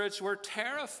spirits were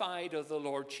terrified of the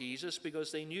Lord Jesus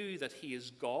because they knew that he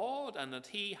is God and that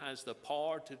he has the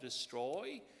power to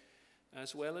destroy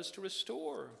as well as to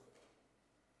restore.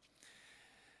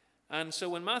 And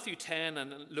so in Matthew 10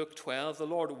 and Luke 12, the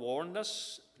Lord warned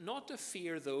us not to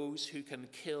fear those who can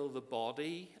kill the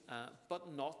body,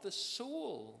 but not the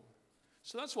soul.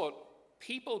 So that's what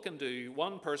people can do.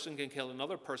 One person can kill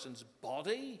another person's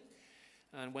body,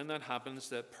 and when that happens,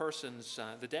 the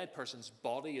dead person's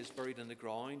body is buried in the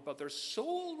ground, but their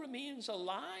soul remains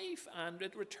alive, and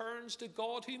it returns to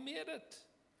God who made it.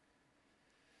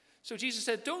 So Jesus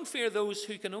said, don't fear those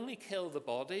who can only kill the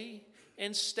body.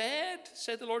 Instead,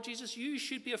 said the Lord Jesus, you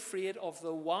should be afraid of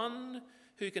the one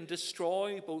who can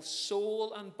destroy both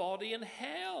soul and body in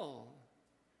hell.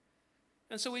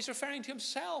 And so he's referring to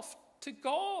himself, to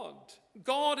God.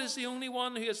 God is the only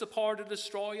one who has the power to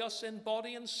destroy us in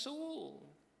body and soul.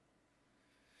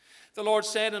 The Lord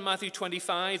said in Matthew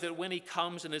 25 that when he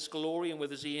comes in his glory and with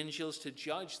his angels to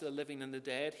judge the living and the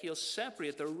dead, he'll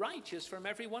separate the righteous from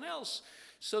everyone else.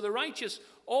 So the righteous,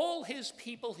 all his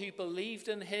people who believed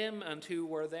in him and who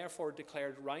were therefore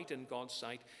declared right in God's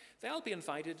sight, they'll be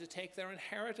invited to take their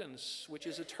inheritance, which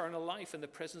is eternal life in the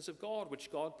presence of God,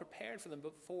 which God prepared for them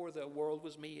before the world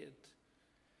was made.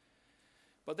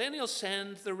 But then he'll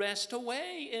send the rest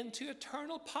away into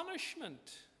eternal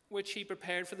punishment, which he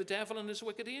prepared for the devil and his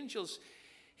wicked angels.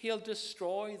 He'll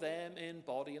destroy them in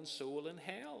body and soul in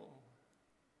hell.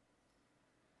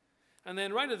 And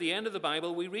then right at the end of the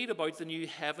Bible, we read about the new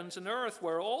heavens and earth,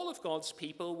 where all of God's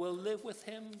people will live with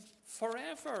him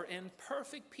forever in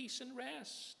perfect peace and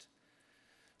rest.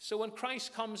 So when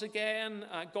Christ comes again,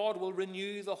 God will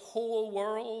renew the whole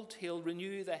world. He'll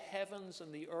renew the heavens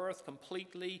and the earth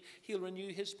completely. He'll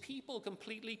renew his people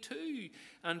completely too,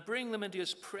 and bring them into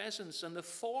his presence. And the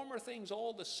former things,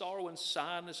 all the sorrow and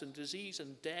sadness and disease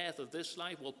and death of this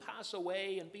life will pass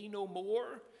away and be no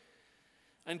more.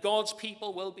 And God's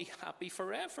people will be happy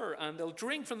forever, and they'll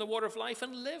drink from the water of life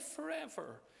and live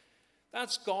forever.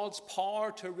 That's God's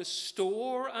power to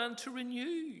restore and to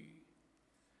renew.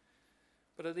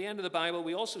 But at the end of the Bible,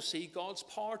 we also see God's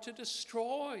power to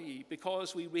destroy,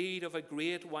 because we read of a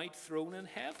great white throne in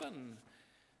heaven.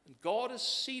 And God is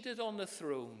seated on the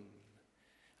throne.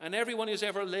 And everyone who's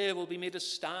ever lived will be made to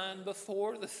stand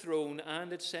before the throne.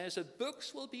 And it says that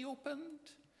books will be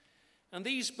opened. And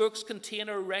these books contain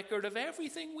a record of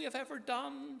everything we have ever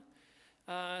done.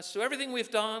 So everything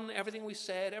we've done, everything we've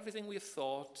said, everything we've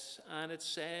thought. And it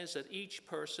says that each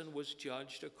person was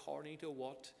judged according to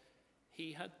what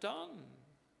he had done.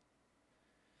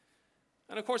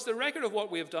 And of course, the record of what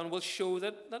we have done will show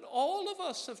that all of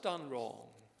us have done wrong.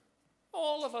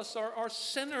 All of us are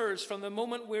sinners from the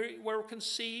moment we're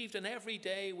conceived, and every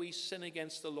day we sin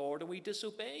against the Lord and we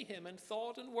disobey him in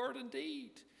thought and word and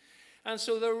deed. And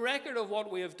so the record of what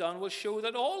we have done will show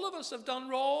that all of us have done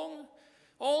wrong.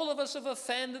 All of us have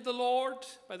offended the Lord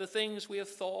by the things we have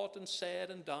thought and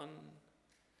said and done.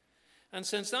 And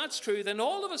since that's true, then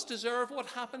all of us deserve what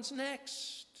happens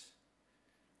next,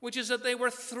 which is that they were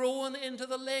thrown into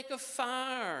the lake of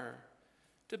fire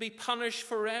to be punished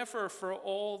forever for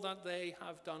all that they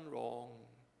have done wrong.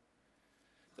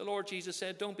 The Lord Jesus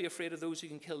said, don't be afraid of those who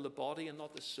can kill the body and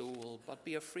not the soul, but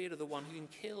be afraid of the one who can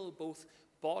kill both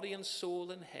body and soul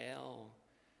in hell.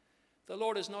 The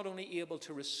Lord is not only able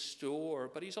to restore,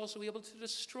 but he's also able to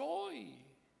destroy.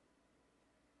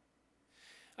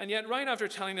 And yet, right after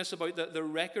telling us about the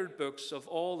record books of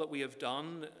all that we have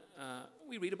done,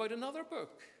 we read about another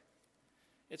book.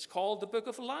 It's called the Book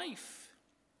of Life.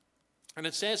 And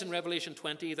it says in Revelation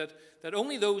 20 that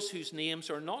only those whose names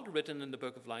are not written in the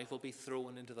Book of Life will be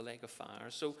thrown into the lake of fire.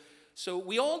 So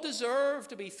we all deserve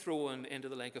to be thrown into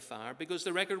the lake of fire, because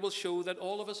the record will show that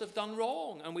all of us have done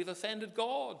wrong and we've offended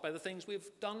God by the things we've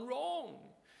done wrong.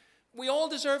 We all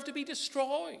deserve to be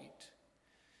destroyed.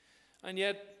 And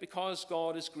yet, because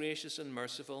God is gracious and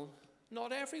merciful,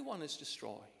 not everyone is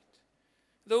destroyed.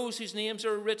 Those whose names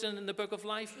are written in the Book of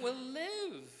Life will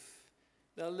live.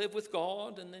 They'll live with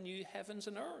God in the new heavens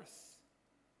and earth.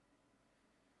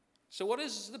 So what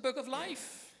is the Book of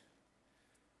Life?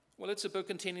 Well, it's a book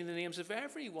containing the names of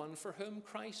everyone for whom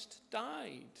Christ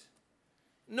died.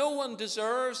 No one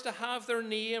deserves to have their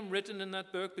name written in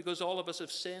that book because all of us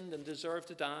have sinned and deserve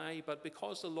to die. But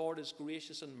because the Lord is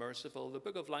gracious and merciful, the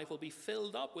book of life will be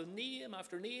filled up with name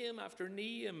after name after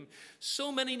name.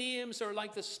 So many names are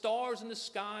like the stars in the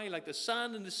sky, like the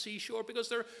sand in the seashore, because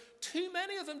there are too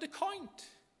many of them to count.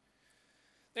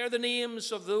 They're the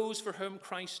names of those for whom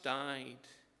Christ died.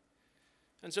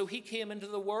 And so he came into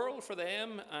the world for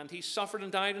them, and he suffered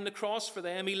and died on the cross for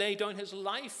them. He laid down his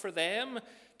life for them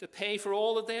to pay for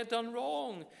all that they had done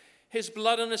wrong. His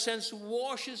blood, in a sense,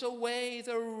 washes away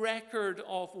the record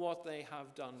of what they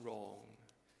have done wrong.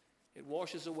 It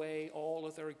washes away all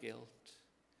of their guilt.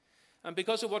 And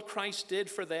because of what Christ did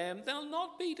for them, they'll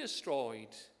not be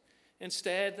destroyed.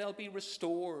 Instead, they'll be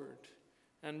restored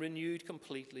and renewed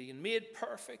completely and made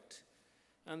perfect,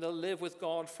 and they'll live with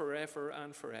God forever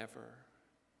and forever.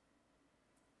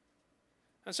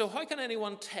 And so how can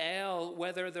anyone tell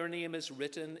whether their name is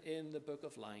written in the book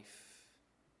of life?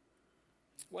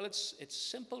 Well, it's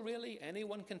simple, really.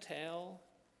 Anyone can tell.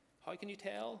 How can you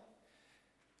tell?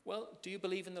 Well, do you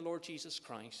believe in the Lord Jesus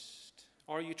Christ?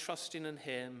 Are you trusting in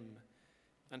him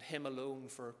and him alone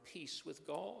for peace with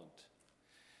God?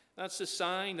 That's the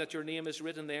sign that your name is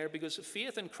written there, because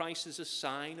faith in Christ is a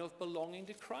sign of belonging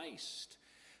to Christ.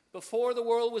 Before the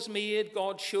world was made,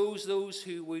 God chose those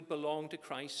who would belong to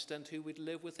Christ and who would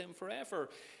live with him forever.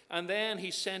 And then he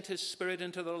sent his Spirit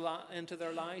into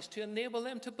their lives to enable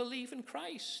them to believe in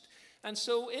Christ. And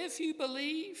so if you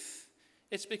believe,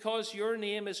 it's because your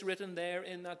name is written there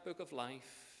in that book of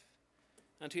life.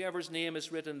 And whoever's name is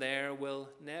written there will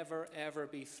never, ever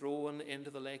be thrown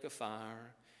into the lake of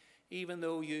fire. Even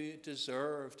though you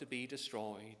deserve to be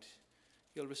destroyed,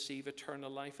 you'll receive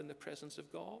eternal life in the presence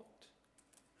of God.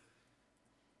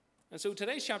 And so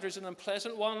today's chapter is an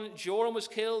unpleasant one. Joram was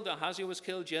killed, Ahaziah was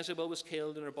killed, Jezebel was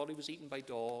killed, and her body was eaten by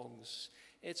dogs.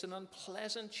 It's an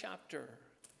unpleasant chapter.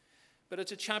 But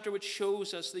it's a chapter which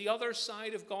shows us the other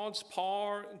side of God's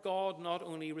power. God not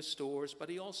only restores, but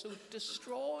he also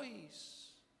destroys.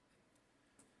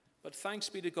 But thanks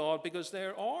be to God, because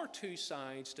there are two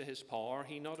sides to his power.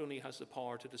 He not only has the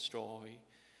power to destroy,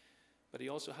 but he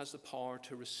also has the power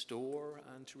to restore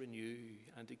and to renew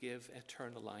and to give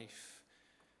eternal life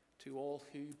to all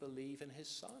who believe in his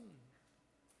Son,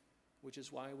 which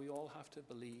is why we all have to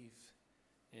believe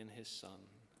in his Son.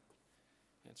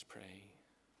 Let's pray.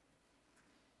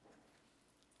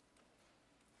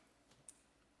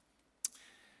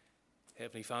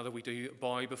 Heavenly Father, we do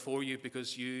bow before you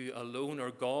because you alone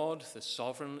are God, the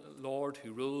sovereign Lord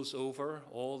who rules over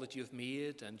all that you've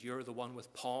made, and you're the one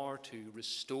with power to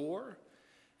restore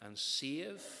and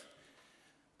save.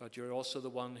 But you're also the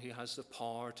one who has the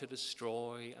power to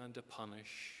destroy and to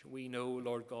punish. We know,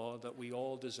 Lord God, that we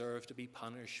all deserve to be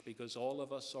punished because all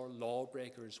of us are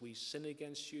lawbreakers. We sin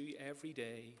against you every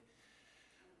day.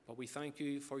 But we thank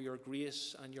you for your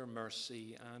grace and your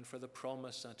mercy, and for the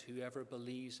promise that whoever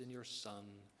believes in your Son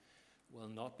will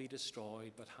not be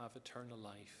destroyed but have eternal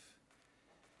life.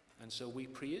 And so we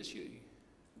praise you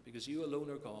because you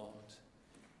alone are God.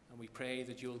 And we pray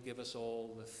that you'll give us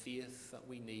all the faith that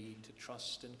we need to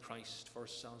trust in Christ for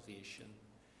salvation.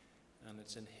 And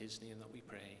it's in his name that we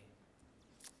pray.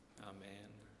 Amen.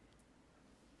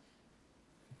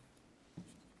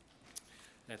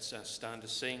 Let's stand to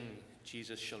sing,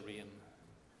 Jesus Shall Reign.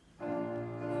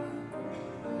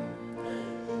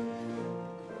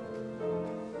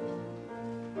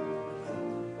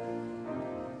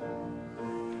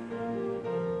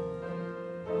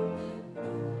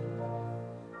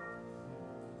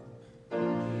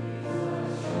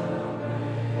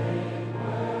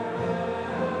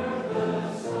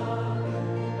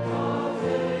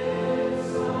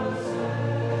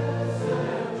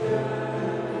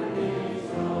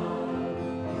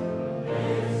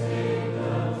 Sing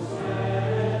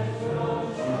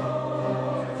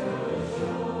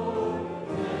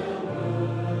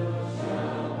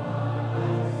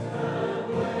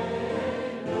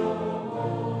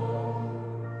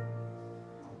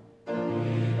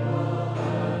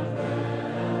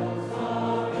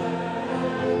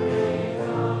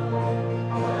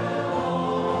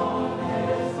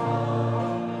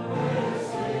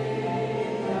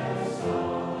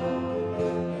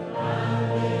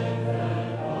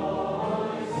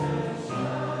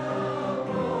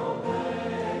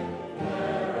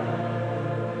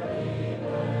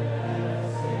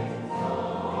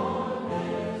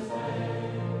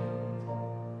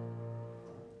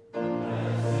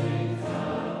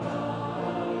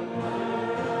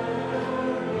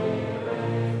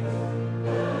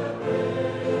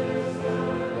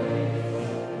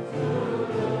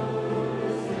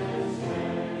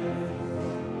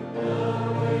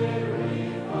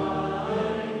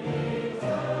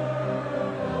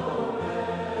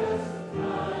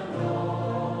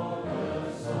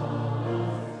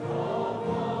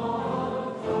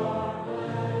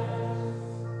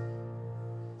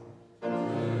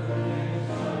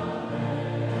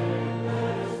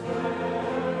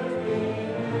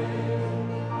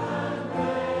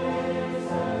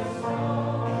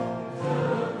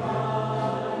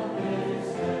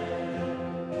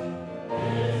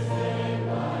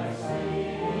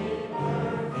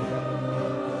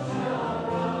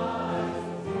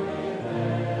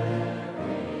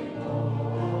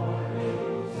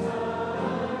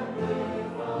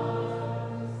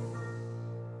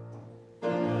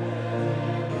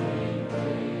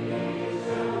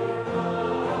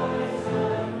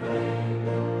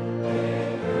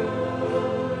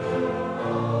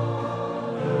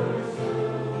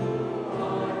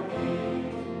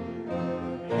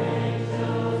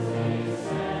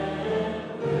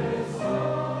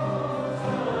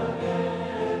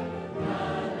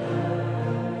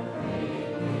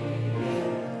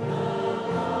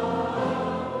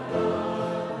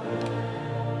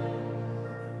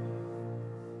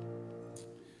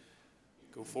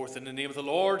forth in the name of the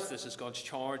Lord. This is God's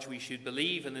charge. We should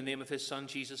believe in the name of his Son,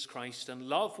 Jesus Christ, and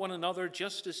love one another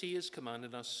just as he has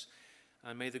commanded us.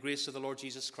 And may the grace of the Lord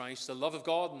Jesus Christ, the love of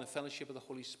God, and the fellowship of the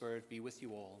Holy Spirit be with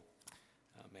you all.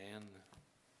 Amen.